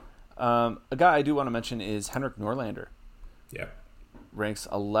 Mm-hmm. But a guy I do want to mention is Henrik Norlander. Yeah. Ranks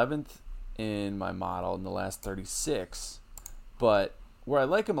 11th in my model in the last 36. But where I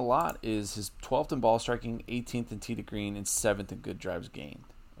like him a lot is his 12th in ball striking, 18th in tee to green, and 7th in good drives gained.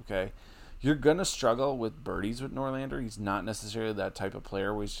 Okay? You're going to struggle with birdies with Norlander. He's not necessarily that type of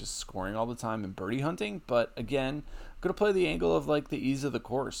player where he's just scoring all the time and birdie hunting. But again, I'm going to play the angle of like the ease of the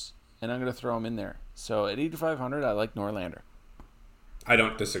course, and I'm going to throw him in there. So at 8,500, I like Norlander. I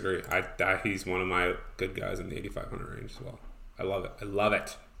don't disagree. He's one of my good guys in the 8,500 range as well. I love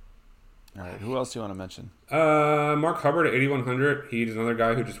it. All right, who else do you want to mention? Mark Hubbard at 8,100. He's another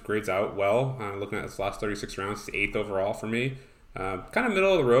guy who just grades out well. Looking at his last 36 rounds, he's 8th overall for me. Kind of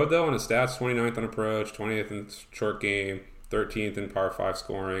middle of the road, though, on his stats. 29th on approach, 20th in short game, 13th in par 5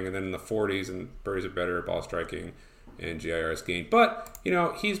 scoring, and then in the 40s in birdies are better, ball striking, and GIRS gain. But,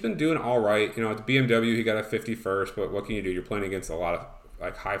 he's been doing all right. At the BMW, he got a 51st, but what can you do? You're playing against a lot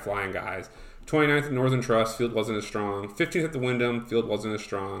of high-flying guys. 29th at Northern Trust, field wasn't as strong. 15th at the Wyndham, field wasn't as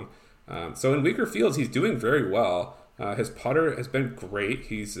strong. So in weaker fields, he's doing very well. His putter has been great.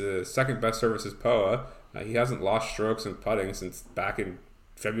 He's second best service is POA. He hasn't lost strokes in putting since back in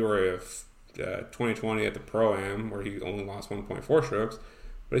February of 2020 at the Pro-Am, where he only lost 1.4 strokes.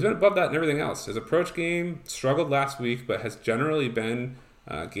 But he's been above that in everything else. His approach game struggled last week, but has generally been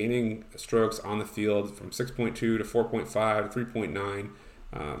gaining strokes on the field from 6.2 to 4.5 to 3.9.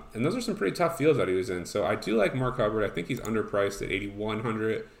 And those are some pretty tough fields that he was in. So I do like Mark Hubbard. I think he's underpriced at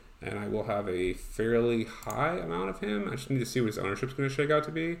 8,100. And I will have a fairly high amount of him. I just need to see what his ownership's going to shake out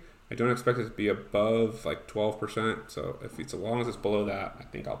to be. I don't expect it to be above 12%. So if it's as long as it's below that, I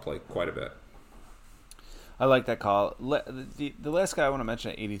think I'll play quite a bit. I like that call. The last guy I want to mention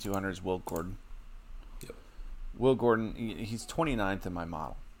at 8,200 is Will Gordon. Yep. Will Gordon, he's 29th in my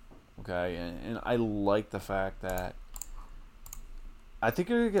model. Okay, and I like the fact that I think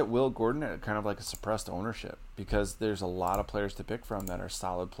you're going to get Will Gordon at kind of like a suppressed ownership because there's a lot of players to pick from that are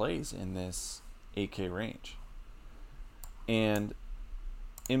solid plays in this 8K range. And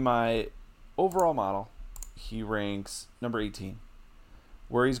in my overall model, he ranks number 18.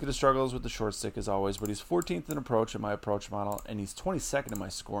 Where he's going to struggle is with the short stick as always, but he's 14th in approach in my approach model, and he's 22nd in my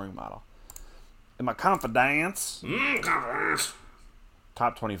scoring model. In my confidence,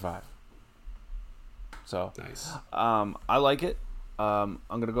 top 25. So nice. I like it. I'm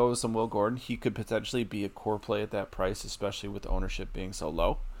going to go with some Will Gordon. He could potentially be a core play at that price, especially with ownership being so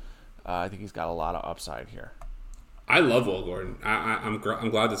low. I think he's got a lot of upside here. I love Will Gordon. I'm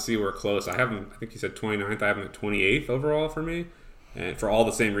glad to see we're close. I think you said 29th. I have him at 28th overall for me, and for all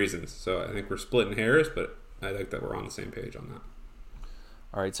the same reasons. So I think we're splitting hairs, but I think that we're on the same page on that.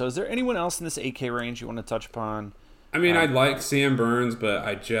 All right. So is there anyone else in this 8K range you want to touch upon? I mean, I'd like Sam Burns, but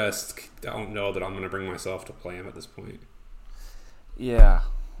I just don't know that I'm going to bring myself to play him at this point. Yeah,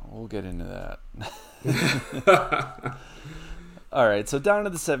 we'll get into that. All right, so down to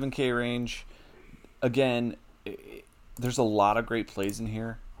the 7K range. Again, there's a lot of great plays in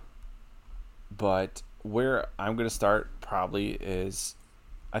here, but where I'm going to start probably is,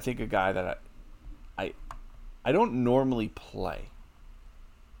 I think, a guy that I don't normally play,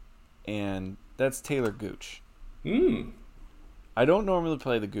 and that's Taylor Gooch. I don't normally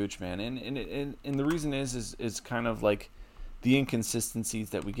play the Gooch, man, and the reason is kind of like the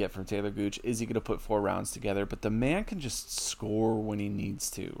inconsistencies that we get from Taylor Gooch. Is he going to put 4 rounds together? But the man can just score when he needs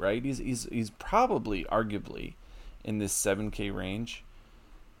to, right? He's probably, arguably, in this 7K range,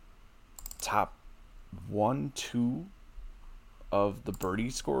 top 1, 2 of the birdie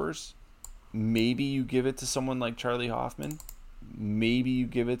scorers. Maybe you give it to someone like Charlie Hoffman. Maybe you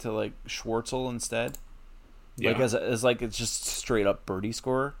give it to like Schwartzel instead. Yeah. Like as like it's just straight up birdie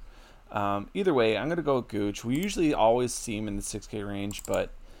scorer. Either way, I'm going to go with Gooch. We usually always see him in the 6K range, but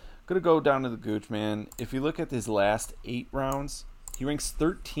I'm going to go down to the Gooch, man. If you look at his last 8 rounds, he ranks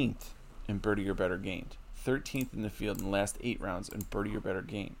 13th in birdie or better gained. 13th in the field in the last 8 rounds in birdie or better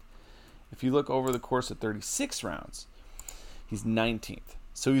gained. If you look over the course of 36 rounds, he's 19th.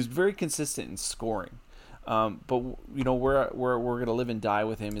 So he's very consistent in scoring. But you know where we're going to live and die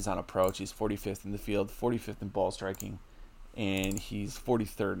with him is on approach. He's 45th in the field, 45th in ball striking, and he's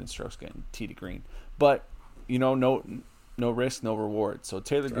 43rd in strokes gained, tee to green. But you know, no risk, no reward. So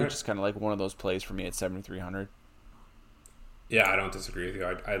Taylor Gooch is kind of like one of those plays for me at 7,300. Yeah, I don't disagree with you.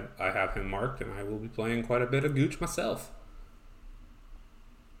 I have him marked, and I will be playing quite a bit of Gooch myself.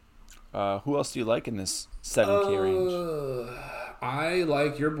 Who else do you like in this 7K range? I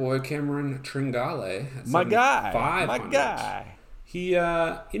like your boy Cameron Tringale. My guy. He,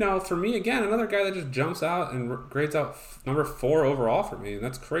 for me, again, another guy that just jumps out and grades out number 4 overall for me. And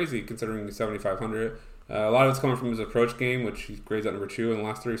that's crazy considering he's 7,500. A lot of it's coming from his approach game, which he grades out number 2 in the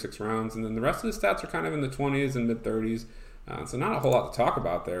last 36 rounds. And then the rest of his stats are kind of in the 20s and mid-30s. So not a whole lot to talk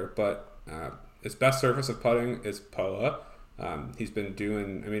about there. But his best surface of putting is POA. He's been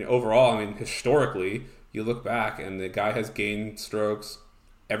doing, overall, historically, you look back and the guy has gained strokes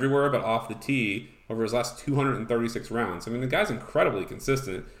everywhere but off the tee over his last 236 rounds. The guy's incredibly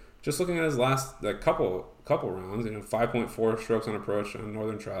consistent. Just looking at his last couple rounds, 5.4 strokes on approach on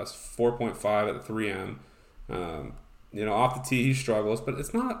Northern Trust, 4.5 at the 3M. Off the tee he struggles, but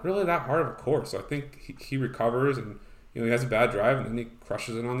it's not really that hard of a course. So I think he recovers, and he has a bad drive and then he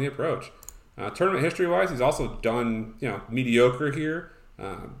crushes it on the approach. Tournament history-wise, he's also done, mediocre here.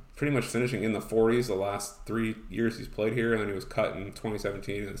 Pretty much finishing in the 40s the last 3 years he's played here, and then he was cut in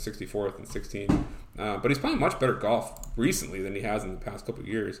 2017 and 64th and 16. But he's playing much better golf recently than he has in the past couple of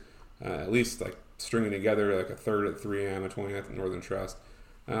years. At least like stringing together like a third at 3M, a 20th at Northern Trust.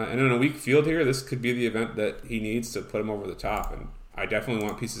 And in a weak field here, this could be the event that he needs to put him over the top, and I definitely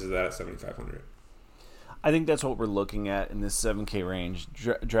want pieces of that at 7,500. I think that's what we're looking at in this 7K range.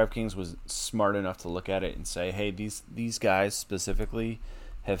 Draftkings was smart enough to look at it and say, hey, these guys specifically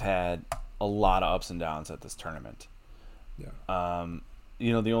have had a lot of ups and downs at this tournament. Yeah.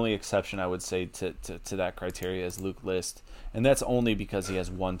 The only exception I would say to that criteria is Luke List, and that's only because he has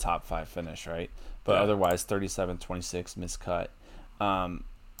one top 5 finish, right? But otherwise, 37, 26, miscut.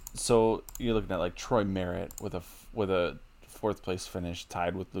 So you're looking at like Troy Merritt with a 4th place finish,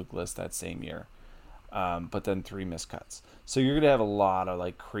 tied with Luke List that same year. But then 3 miscuts. So you're going to have a lot of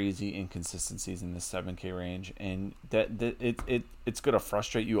like crazy inconsistencies in this 7K range, and it's going to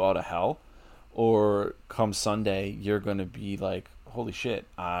frustrate you all to hell. Or come Sunday, you're going to be like, holy shit,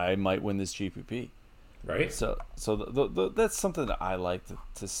 I might win this GPP. Right. So that's something that I like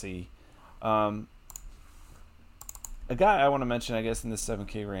to see. A guy I want to mention, I guess, in this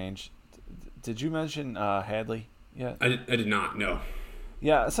 7K range. Did you mention Hadley yet? I did not, no.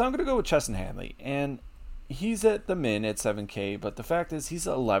 Yeah, so I'm going to go with Chesson Hadley. And he's at the min at 7K, but the fact is he's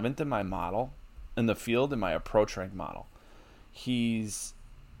 11th in my model, in the field, in my approach rank model. He's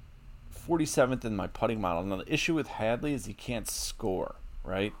 47th in my putting model. Now, the issue with Hadley is he can't score,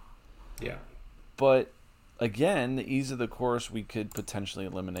 right? Yeah. But, again, the ease of the course, we could potentially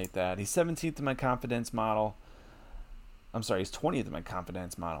eliminate that. He's 17th in my confidence model. I'm sorry, he's 20th in my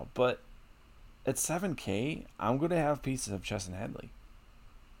confidence model. But at 7K, I'm going to have pieces of Chesson Hadley.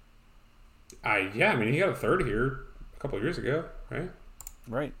 He got a third here a couple of years ago, right?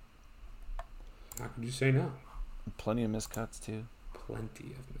 Right. How could you say no? Plenty of miscuts, too.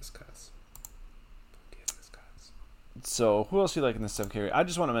 Plenty of miscuts. So, who else do you like in the 7K? I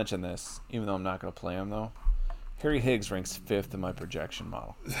just want to mention this, even though I'm not going to play him, though. Harry Higgs ranks 5th in my projection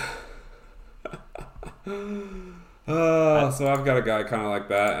model. So I've got a guy kind of like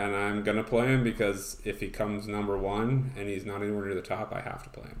that, and I'm going to play him because if he comes number 1 and he's not anywhere near the top, I have to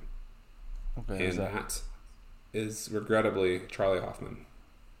play him. Okay, and that is regrettably Charlie Hoffman.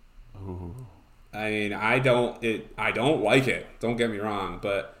 Ooh. I don't like it. Don't get me wrong,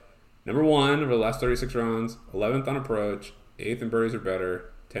 but number 1 over the last 36 rounds, 11th on approach, 8th in birdies or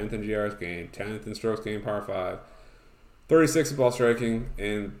better, 10th in GRS gain, 10th in strokes gain par 5, 36 in ball striking,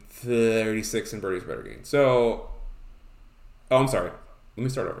 and 36 in birdies or better gain. So, I'm sorry. Let me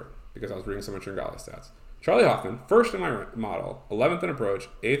start over because I was reading some of Tringale's stats. Charlie Hoffman, 1st in my model, 11th in approach,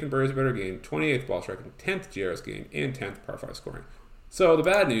 8th in birdies or better gain, 28th ball striking, 10th GRS gain, and 10th par 5 scoring. So the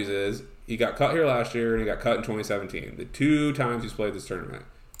bad news is he got cut here last year and he got cut in 2017, the 2 times he's played this tournament.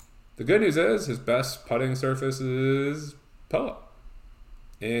 The good news is his best putting surface is POA.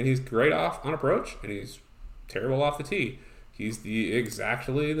 And he's great off on approach and he's terrible off the tee. He's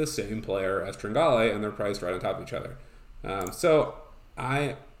exactly the same player as Tringale, and they're priced right on top of each other. So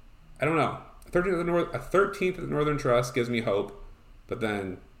I don't know. A 13th at the Northern Trust gives me hope, but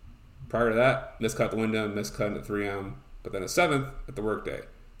then prior to that, miscut the Wyndham, miscut at 3M, but then a 7th at the Workday.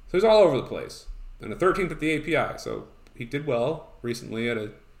 So he's all over the place. And a 13th at the API. So he did well recently at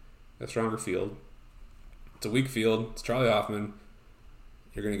a stronger field. It's a weak field. It's Charlie Hoffman.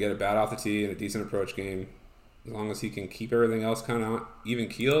 You're going to get a bad off the tee and a decent approach game. As long as he can keep everything else kind of even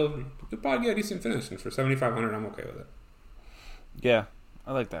keel, you'll probably get a decent finish. And for 7,500, I'm okay with it. Yeah,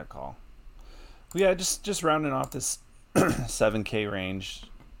 I like that call. Well, yeah, just rounding off this 7K range.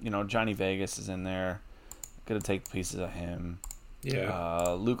 Johnny Vegas is in there. Gonna take pieces of him.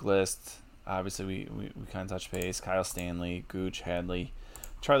 Yeah. Luke List. Obviously, we kind of touched base. Kyle Stanley, Gooch, Hadley,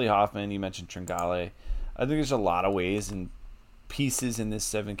 Charlie Hoffman. You mentioned Tringale. I think there's a lot of ways and pieces in this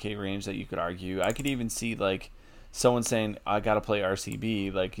 7K range that you could argue. I could even see like someone saying, "I got to play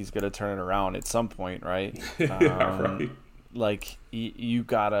RCB." Like he's gonna turn it around at some point, right? Yeah, right. Like you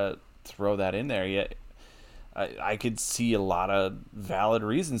gotta throw that in there. Yet I could see a lot of valid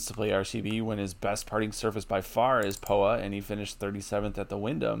reasons to play RCB when his best putting surface by far is POA, and he finished 37th at the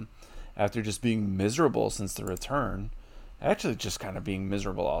Wyndham after just being miserable since the return. Actually, just kind of being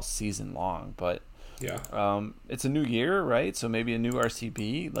miserable all season long. But yeah, it's a new year, right? So maybe a new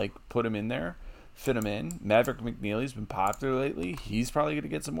RCB, like put him in there, fit him in. Maverick McNeely's been popular lately. He's probably going to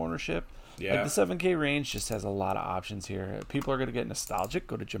get some ownership. Yeah. Like the 7K range just has a lot of options here. People are going to get nostalgic,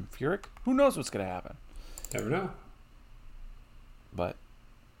 go to Jim Furyk. Who knows what's going to happen? Never know. But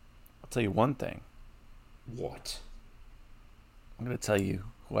I'll tell you one thing. What? I'm going to tell you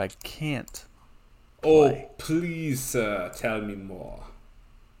who I can't play. Oh, please, sir, tell me more.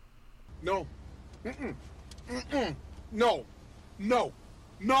 No. Mm-mm. Mm-mm. No. No.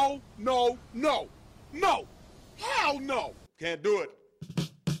 No. No. No. No. Hell no. Can't do it.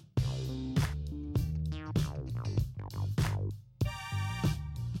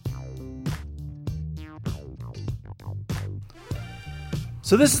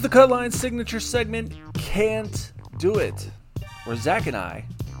 So this is the Cutline signature segment, Can't Do It, where Zach and I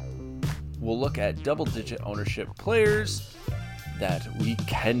will look at double-digit ownership players that we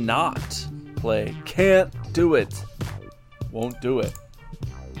cannot play. Can't do it. Won't do it.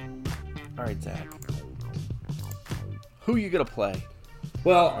 All right, Zach. Who are you going to play?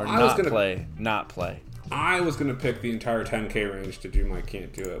 Well, Or I was going to not play. I was going to pick the entire 10K range to do my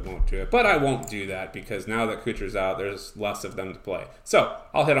can't do it, won't do it. But I won't do that because now that Kuchar's out, there's less of them to play. So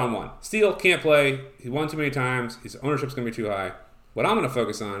I'll hit on one. Steele can't play. He won too many times. His ownership's going to be too high. What I'm going to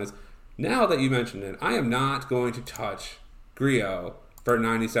focus on is, now that you mentioned it, I am not going to touch Griot for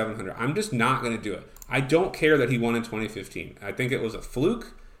 9,700. I'm just not going to do it. I don't care that he won in 2015. I think it was a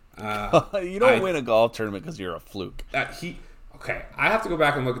fluke. You don't win a golf tournament because you're a fluke. Okay, I have to go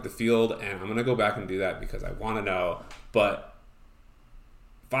back and look at the field, and I'm going to go back and do that because I want to know. But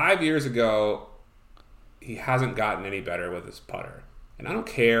 5 years ago, he hasn't gotten any better with his putter. And I don't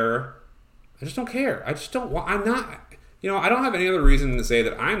care. I just don't care. I just don't want... I'm not... I don't have any other reason to say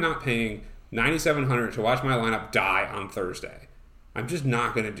that I'm not paying $9,700 to watch my lineup die on Thursday. I'm just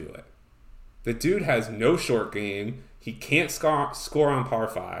not going to do it. The dude has no short game. He can't score on par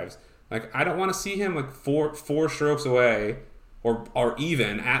fives. Like, I don't want to see him like four strokes away or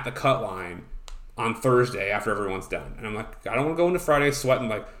even at the cut line on Thursday after everyone's done. And I'm like, I don't want to go into Friday sweating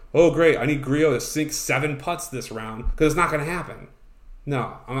like, oh, great, I need Griot to sink 7 putts this round because it's not going to happen.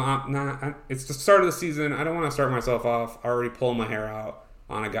 No, I'm not. It's the start of the season. I don't want to start myself off already pulling my hair out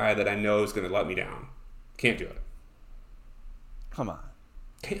on a guy that I know is going to let me down. Can't do it. Come on.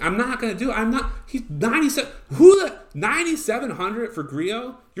 I'm not going to do it. I'm not. He's 97. Who the 9,700 for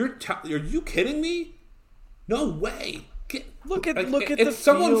Griot? Are you kidding me? No way. Look at if the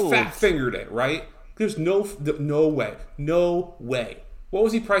someone field. fat fingered it, right? There's no way. No way. What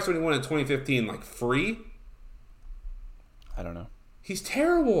was he priced when he won in 2015? Like free? I don't know. He's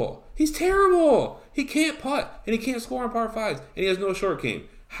terrible. He's terrible. He can't putt, and he can't score on par fives, and he has no short game.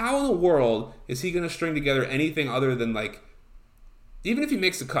 How in the world is he going to string together anything other than like, even if he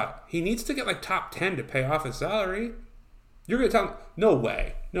makes the cut, he needs to get like top 10 to pay off his salary. You're going to tell him, no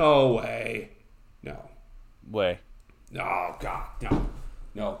way. No way. No. Way. Oh, God.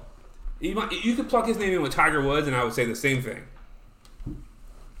 No. You could plug his name in with Tiger Woods, and I would say the same thing.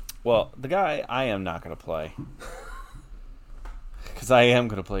 Well, the guy I am not going to play, because I am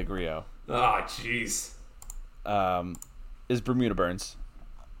going to play Griot. Oh, jeez. Is Bermuda Burns.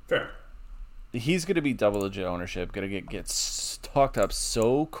 Fair. He's going to be double-digit ownership, going to get talked up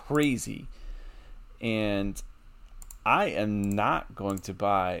so crazy, and I am not going to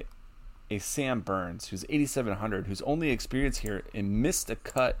buy a Sam Burns, who's 8,700, whose only experience here and missed a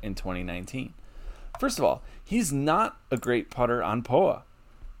cut in 2019. First of all, he's not a great putter on POA.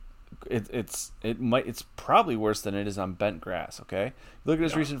 It's probably worse than it is on bent grass. Okay, look at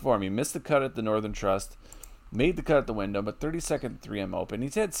his recent form. He missed the cut at the Northern Trust, made the cut at the Wyndham, but 32nd 3M Open.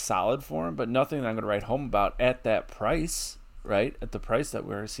 He's had solid form, but nothing that I'm going to write home about at that price. Right at the price that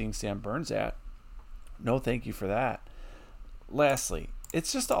we're seeing Sam Burns at. No, thank you for that. Lastly,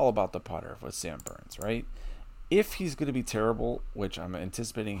 it's just all about the putter with Sam Burns, right? If he's going to be terrible, which I'm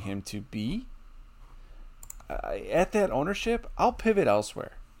anticipating him to be, at that ownership, I'll pivot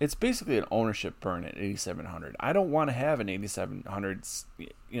elsewhere. It's basically an ownership burn at 8,700. I don't want to have an 8,700,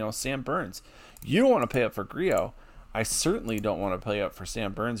 Sam Burns. You don't want to pay up for Griot. I certainly don't want to pay up for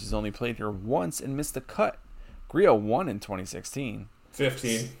Sam Burns, who's only played here once and missed the cut. Griot won in 2016.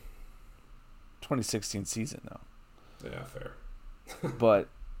 2016 season, though. Yeah, fair. But,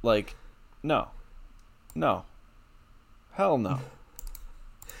 no. Hell no.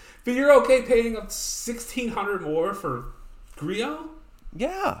 But you're okay paying up $1,600 more for Griot?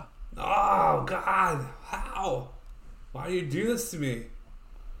 Yeah. Oh, God. How? Why do you do this to me?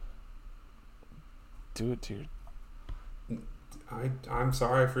 Do it to you. I'm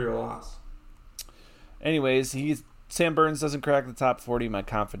sorry for your loss. Anyways, Sam Burns doesn't crack the top 40 in my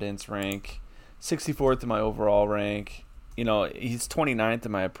confidence rank. 64th in my overall rank. He's 29th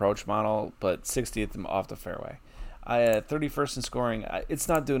in my approach model, but 60th off the fairway. I had 31st in scoring. It's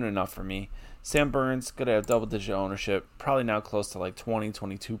not doing enough for me. Sam Burns, going to have double-digit ownership, probably now close to like 20,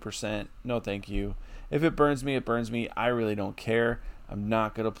 22%. No, thank you. If it burns me, it burns me. I really don't care. I'm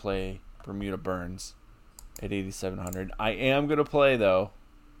not going to play Bermuda Burns. at 8,700. I am going to play, though,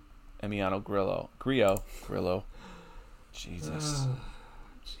 Emiliano Grillo. Jesus.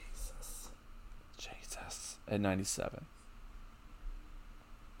 At 97.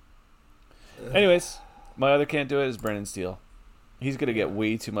 Anyways, my other can't do it is Brendan Steele. He's going to get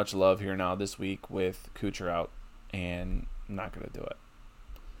way too much love here now this week with Kuchar out, and I'm not going to do it.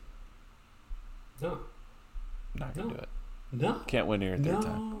 No. Not going to do it. No. Can't win here at third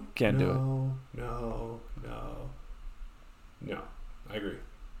time. Can't do it. No. I agree.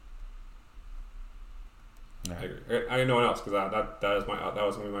 Right. I agree. I got no one else because that was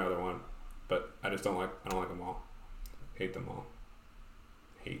going to be my other one, but I don't like them all. Hate them all.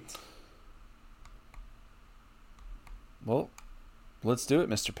 Hate. Well, let's do it,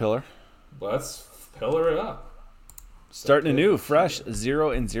 Mr. Pillar. Let's pillar it up. Starting anew, fresh,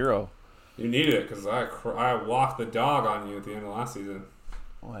 0-0. You needed it because I walked the dog on you at the end of last season.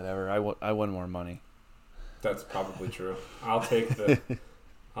 Whatever. I won more money. That's probably true. I'll take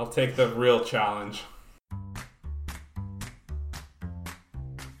the real challenge.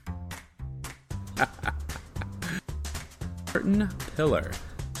 Martin Pillar.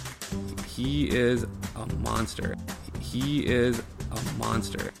 He is a monster. He is a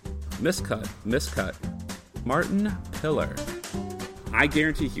monster. Miscut. Martin Pillar. I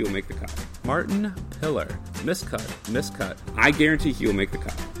guarantee he will make the cut. Martin Pillar. Miscut. I guarantee he will make the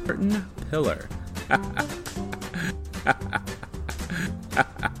cut. Martin Pillar. A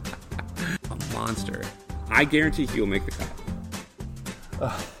monster. I guarantee he will make the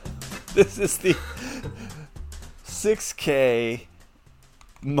cut. This is the 6K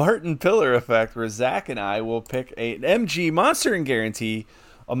Martin Pillar effect, where Zach and I will pick an MG monster and guarantee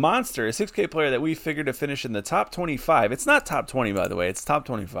a monster, a 6K player that we figured to finish in the top 25. It's not top 20, by the way. It's top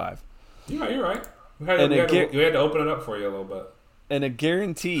 25. Yeah, you're right. We had to open it up for you a little bit. And a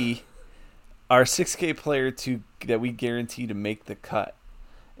guarantee, our 6K player that we guarantee to make the cut.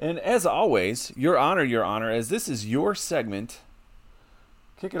 And as always, your honor, as this is your segment.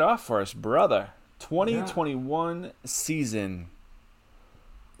 Kick it off for us, brother. 2021 season.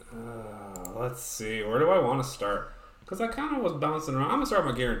 Let's see. Where do I want to start? Because I kind of was bouncing around. I'm going to start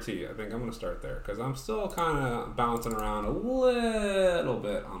my guarantee. I think I'm going to start there. Because I'm still kind of bouncing around a little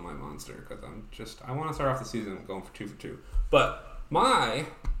bit on my monster. Because I want to start off the season going for 2 for 2. But my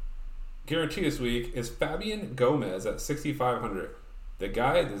guarantee this week is Fabian Gomez at 6,500. The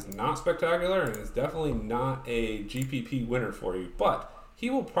guy is not spectacular and is definitely not a GPP winner for you. But he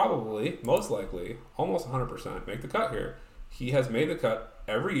will probably, most likely, almost 100% make the cut here. He has made the cut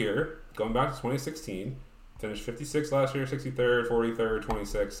every year, going back to 2016. Finished 56 last year, 63rd, 43rd,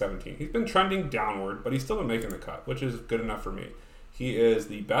 26th, 17th. He's been trending downward, but he's still been making the cut, which is good enough for me. He is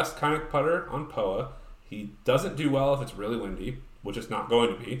the best kind of putter on POA. He doesn't do well if it's really windy, which it's not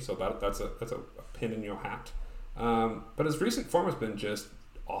going to be, so that's a pin in your hat. But his recent form has been just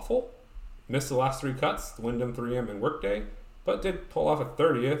awful. Missed the last 3 cuts, the Wyndham 3M and Workday, but did pull off a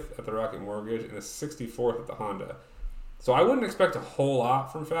 30th at the Rocket Mortgage and a 64th at the Honda. So I wouldn't expect a whole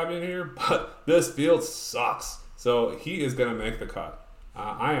lot from Fabian here, but this field sucks. So he is going to make the cut.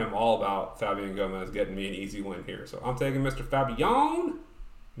 I am all about Fabian Gomez getting me an easy win here. So I'm taking Mr. Fabian.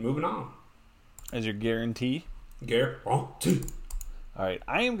 Moving on. As your guarantee? Guarantee. All right.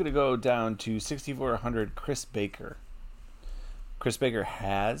 I am going to go down to 6,400 Chris Baker. Chris Baker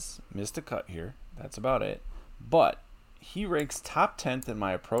has missed a cut here. That's about it. But he ranks top 10th in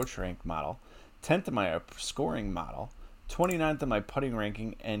my approach rank model, 10th in my scoring model, 29th in my putting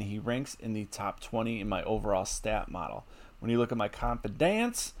ranking, and he ranks in the top 20 in my overall stat model. When you look at my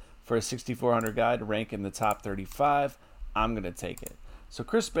confidence for a 6,400 guy to rank in the top 35, I'm going to take it. So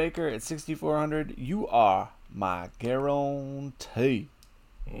Chris Baker at 6,400, you are my guarantee.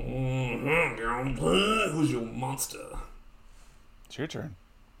 Guarantee. Who's your monster? It's your turn.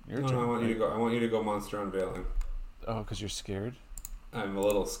 Your turn. I want you to go monster unveiling. Oh, because you're scared? I'm a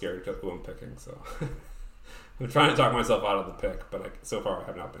little scared of who I'm picking, so... I'm trying to talk myself out of the pick, but so far I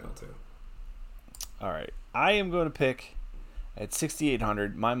have not been able to. All right. I am going to pick at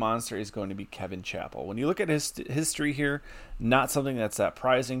 6,800. My monster is going to be Kevin Chappell. When you look at his history here, not something that's that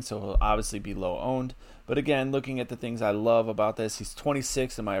prizing, so he'll obviously be low owned. But again, looking at the things I love about this, he's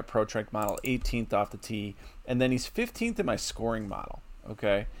 26th in my approach rank model, 18th off the tee, and then he's 15th in my scoring model.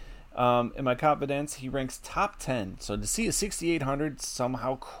 Okay. In my confidence, he ranks top 10. So to see a 6,800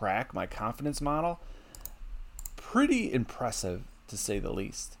 somehow crack my confidence model, pretty impressive, to say the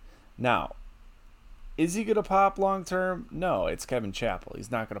least. Now, is he going to pop long term? No, it's Kevin Chappell.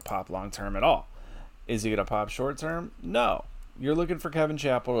 He's not going to pop long term at all. Is he going to pop short term? No. You're looking for Kevin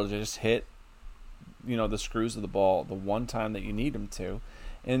Chappell to just hit, the screws of the ball the one time that you need him to,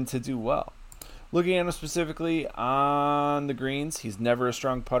 and to do well. Looking at him specifically on the greens, he's never a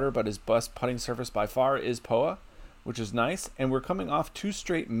strong putter, but his best putting surface by far is POA, which is nice. And we're coming off 2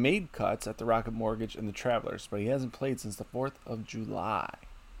 straight made cuts at the Rocket Mortgage and the Travelers, but he hasn't played since the 4th of July.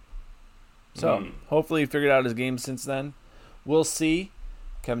 So hopefully he figured out his game since then. We'll see.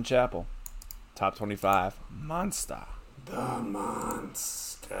 Kevin Chappell, top 25, monster. The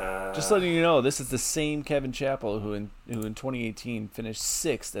monster. Just letting you know, this is the same Kevin Chappell who in 2018 finished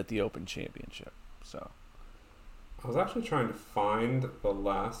 6th at the Open Championship. So I was actually trying to find the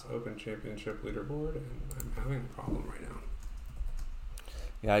last Open Championship leaderboard, and I'm having a problem right now.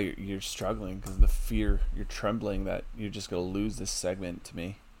 Yeah, you're struggling because of the fear. You're trembling that you're just going to lose this segment to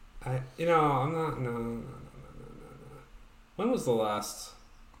me. I'm not. No. When was the last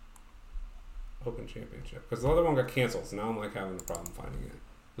Open Championship? Because the other one got canceled, so now I'm like having a problem finding it.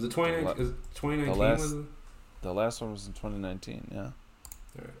 Was it 2019? The last one was in 2019. Yeah.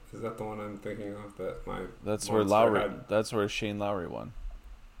 All right. Is that the one I'm thinking of? That's where Lowry. That's where Shane Lowry won.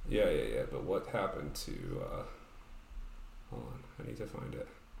 Yeah. But what happened to? Hold on, I need to find it.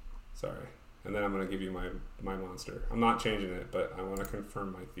 Sorry, and then I'm gonna give you my monster. I'm not changing it, but I want to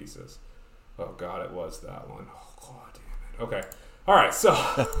confirm my thesis. Oh God, it was that one. Oh God, damn it. Okay. All right. So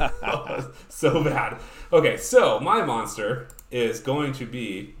so bad. Okay. So my monster is going to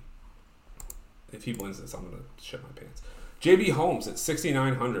be. If he wins this, I'm gonna shit my pants. JB Holmes at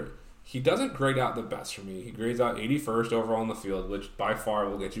 6,900. He doesn't grade out the best for me. He grades out 81st overall in the field, which by far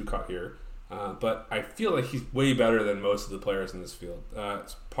will get you cut here. But I feel like he's way better than most of the players in this field.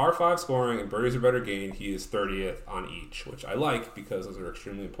 It's par 5 scoring and birdies are better gained. He is 30th on each, which I like because those are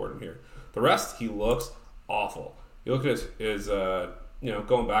extremely important here. The rest, he looks awful. You look at his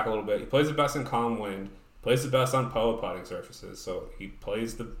going back a little bit. He plays the best in calm wind. Plays the best on POA putting surfaces. So he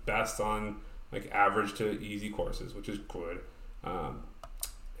plays the best on like average to easy courses, which is good.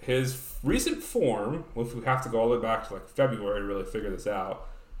 His recent form, if we have to go all the way back to like February to really figure this out,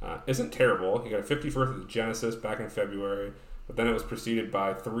 isn't terrible. He got a 51st at the Genesis back in February, but then it was preceded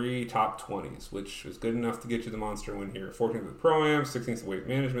by 3 top 20s, which was good enough to get you the monster win here. 14th at the Pro-Am, 16th at Weight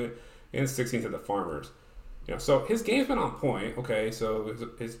Management, and 16th at the Farmers. So his game's been on point. Okay, so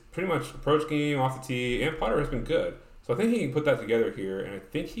his pretty much approach game off the tee and putter has been good. So I think he can put that together here, and I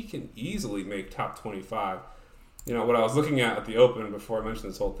think he can easily make top 25. What I was looking at the Open before I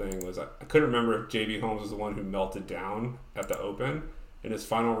mentioned this whole thing was I couldn't remember if JB Holmes was the one who melted down at the Open in his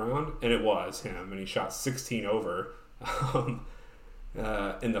final round, and it was him, and he shot 16 over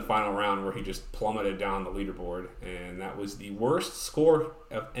in the final round where he just plummeted down the leaderboard, and that was the worst score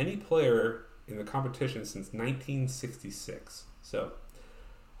of any player in the competition since 1966. So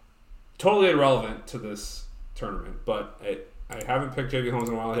totally irrelevant to this tournament, but I haven't picked JB Holmes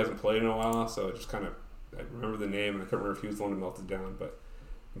in a while. He hasn't played in a while, so it just kind of, I remember the name, and I couldn't remember if he was the one who melted down, but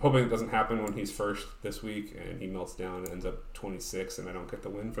I'm hoping it doesn't happen when he's first this week and he melts down and ends up 26 and I don't get the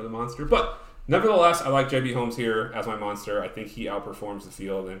win for the monster. But nevertheless, I like JB Holmes here as my monster. I think he outperforms the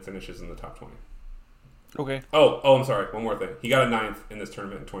field and finishes in the top 20. Okay. Oh, I'm sorry. One more thing. He got a 9th in this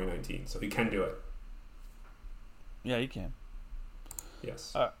tournament in 2019, so he can do it. Yeah, he can.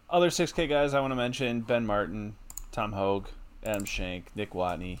 Yes. Other 6K guys I want to mention: Ben Martin, Tom Hogue, Adam Schenk, Nick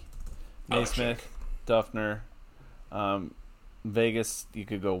Watney, Naismith, Duffner. Vegas, you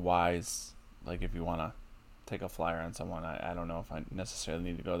could go Wise, like if you want to take a flyer on someone. I don't know if I necessarily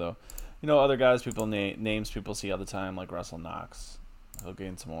need to go, though. Other guys, names people see all the time, like Russell Knox. He'll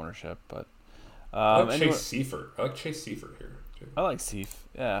gain some ownership, but... I like Chase Seifert. here, too. I like Seif.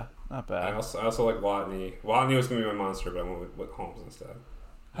 Yeah, not bad. I also like Watney. Watney was going to be my monster, but I went with Holmes instead.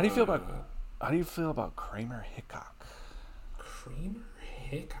 How do you feel about Kramer Hickok? Kramer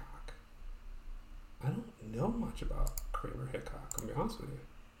Hickok? I don't know much about Kramer Hickok, I'll be honest with you.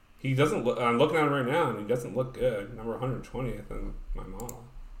 He doesn't look... I'm looking at him right now, and he doesn't look good. Number 120th in my model.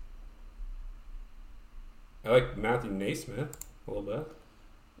 I like Matthew Naismith a little bit.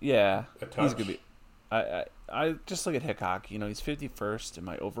 Yeah, he's gonna be. I just look at Hickok. He's 51st in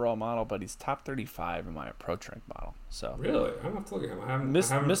my overall model, but he's top 35 in my approach rank model. So really, I have to look at him. I haven't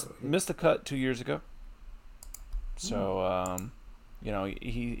missed the cut 2 years ago. So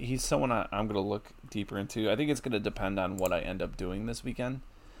he's someone I'm gonna look deeper into. I think it's gonna depend on what I end up doing this weekend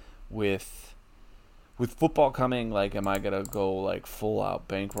with football coming. Like, am I gonna go like full out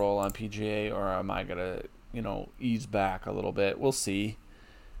bankroll on PGA, or am I gonna ease back a little bit? We'll see.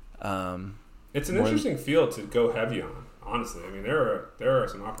 It's an interesting field to go heavy on, honestly. I mean, there are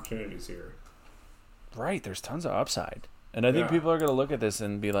some opportunities here. Right, there's tons of upside. And I think people are going to look at this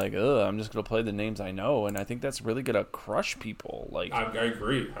and be like, ugh, I'm just going to play the names I know. And I think that's really going to crush people. Like, I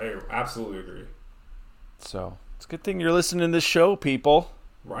agree. I absolutely agree. So, it's a good thing you're listening to this show, people.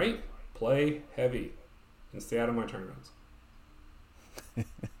 Right? Play heavy and stay out of my tournaments. Oh,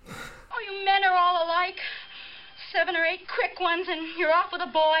 you men are all alike. 7 or 8 quick ones and you're off with the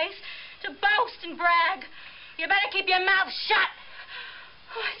boys to boast and brag. You better keep your mouth shut.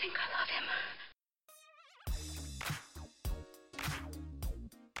 Oh, I think I love him.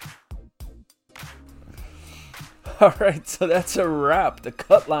 All right, so that's a wrap. The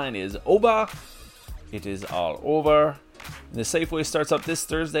cut line is over. It is all over. The Safeway starts up this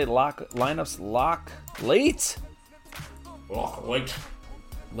Thursday. Lineups lock late. Oh, late.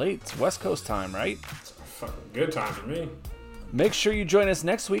 Late. It's West Coast time, right? It's a fucking good time for me. Make sure you join us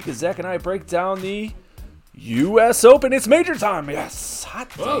next week as Zach and I break down the U.S. Open. It's major time. Yes.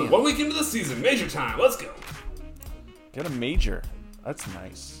 Hot Well, damn. 1 week into the season. Major time. Let's go. Get a major. That's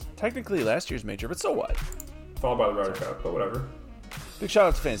nice. Technically last year's major, but so what? Followed by the Ryder Cup, but whatever. Big shout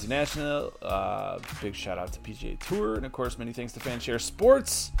out to Fantasy National. Big shout out to PGA Tour. And of course, many thanks to Fanshare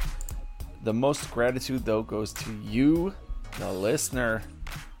Sports. The most gratitude, though, goes to you, the listener.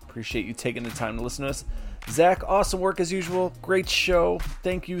 Appreciate you taking the time to listen to us. Zach, awesome work as usual. Great show.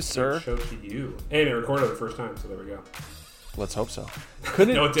 Thank you, sir. Great show to you. And it recorded the first time, so there we go. Let's hope so.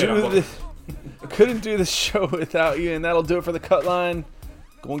 Couldn't No, it did. couldn't do the show without you, and that'll do it for the cut line.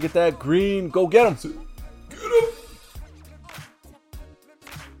 Go and get that green. Go get 'em.